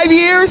 5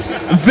 years,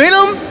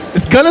 Venom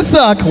is going to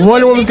suck.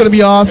 Wonder Woman's going to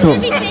be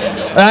awesome.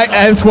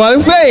 That's what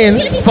I'm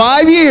saying.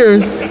 5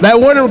 years, that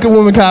Wonder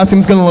Woman costume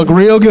is going to look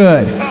real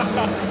good.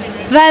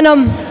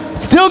 Venom.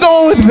 Still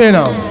going with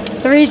Venom.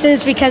 The reason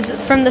is because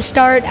from the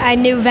start, I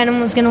knew Venom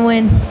was going to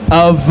win.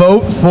 A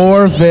vote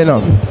for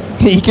Venom.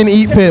 He can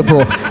eat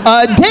Pitbull.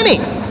 Denny.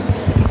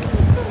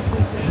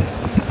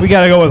 We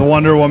got to go with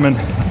Wonder Woman.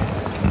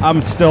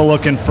 I'm still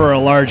looking for a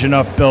large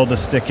enough build to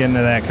stick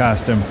into that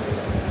costume.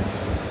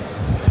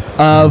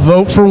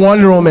 Vote for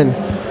Wonder Woman.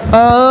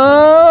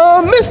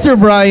 Mr.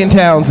 Brian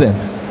Townsend.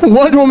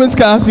 Wonder Woman's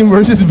costume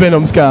versus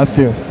Venom's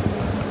costume.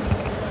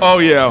 Oh,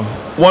 yeah.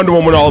 Wonder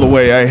Woman all the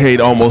way. I hate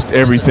almost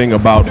everything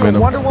about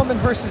Venom. Wonder Woman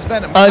versus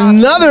Venom.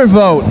 Another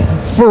vote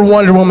for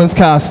Wonder Woman's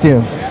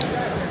costume.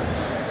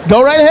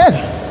 Go right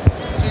ahead.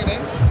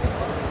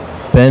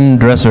 Ben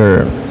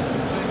Dresser.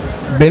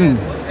 Ben.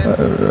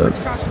 Which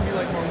costume do you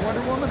like more,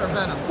 Wonder Woman or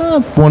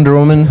Venom? Wonder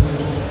Woman.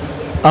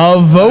 A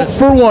vote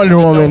for Wonder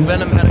Woman.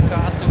 Venom had a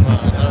costume on.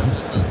 I thought it was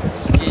just a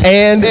skin.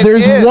 And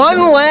there's one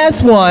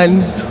last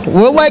one.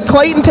 We'll let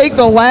Clayton take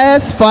the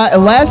last spot.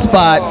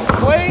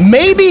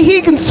 Maybe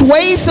he can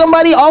sway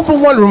somebody off of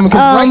Wonder Woman,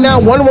 because right now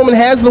Wonder Woman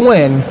has the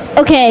win.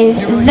 Okay,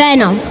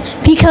 Venom.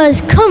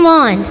 Because, come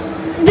on,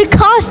 the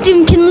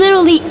costume can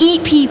literally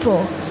eat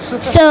people.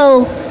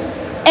 So,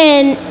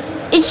 and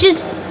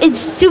it's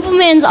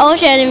Superman's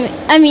arch enemy.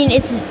 I mean,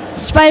 it's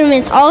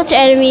Spider-Man's arch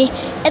enemy,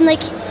 and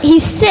like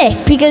he's sick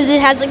because it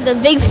has like the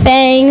big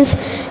fangs,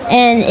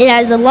 and it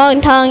has a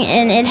long tongue,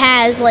 and it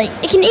has like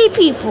it can eat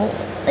people.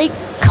 Like,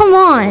 come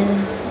on.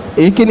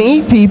 It can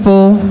eat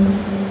people.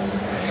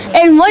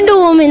 And Wonder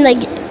Woman,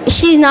 like,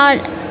 she's not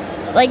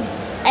like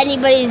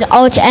anybody's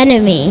arch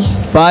enemy.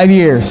 5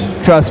 years,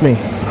 trust me.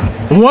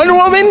 Wonder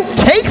Woman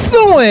takes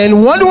the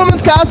win. Wonder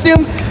Woman's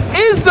costume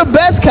is the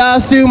best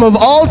costume of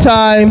all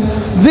time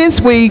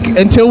this week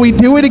until we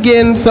do it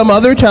again some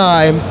other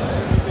time.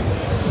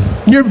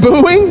 You're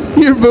booing?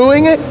 You're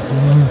booing it?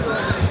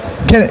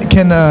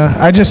 Can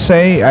I just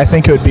say I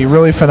think it would be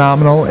really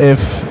phenomenal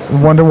if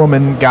Wonder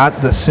Woman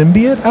got the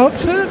symbiote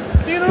outfit?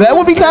 You know, that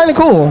would be kind of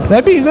cool.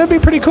 That'd be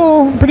pretty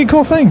cool. Pretty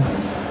cool thing.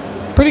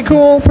 Pretty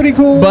cool.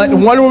 But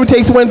Wonder Woman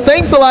takes a win.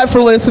 Thanks a lot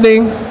for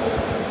listening.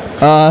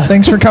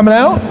 Thanks for coming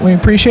out. We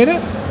appreciate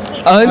it.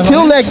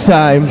 Until next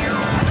time,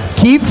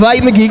 keep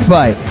fighting the geek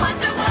fight.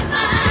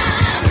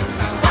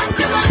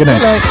 Good night.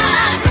 Good night.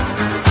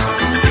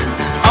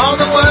 All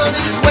the world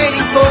is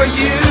waiting for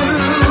you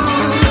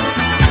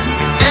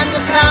and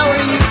the power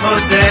you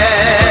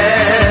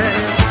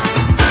possess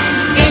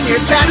in your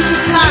satin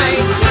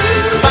tights.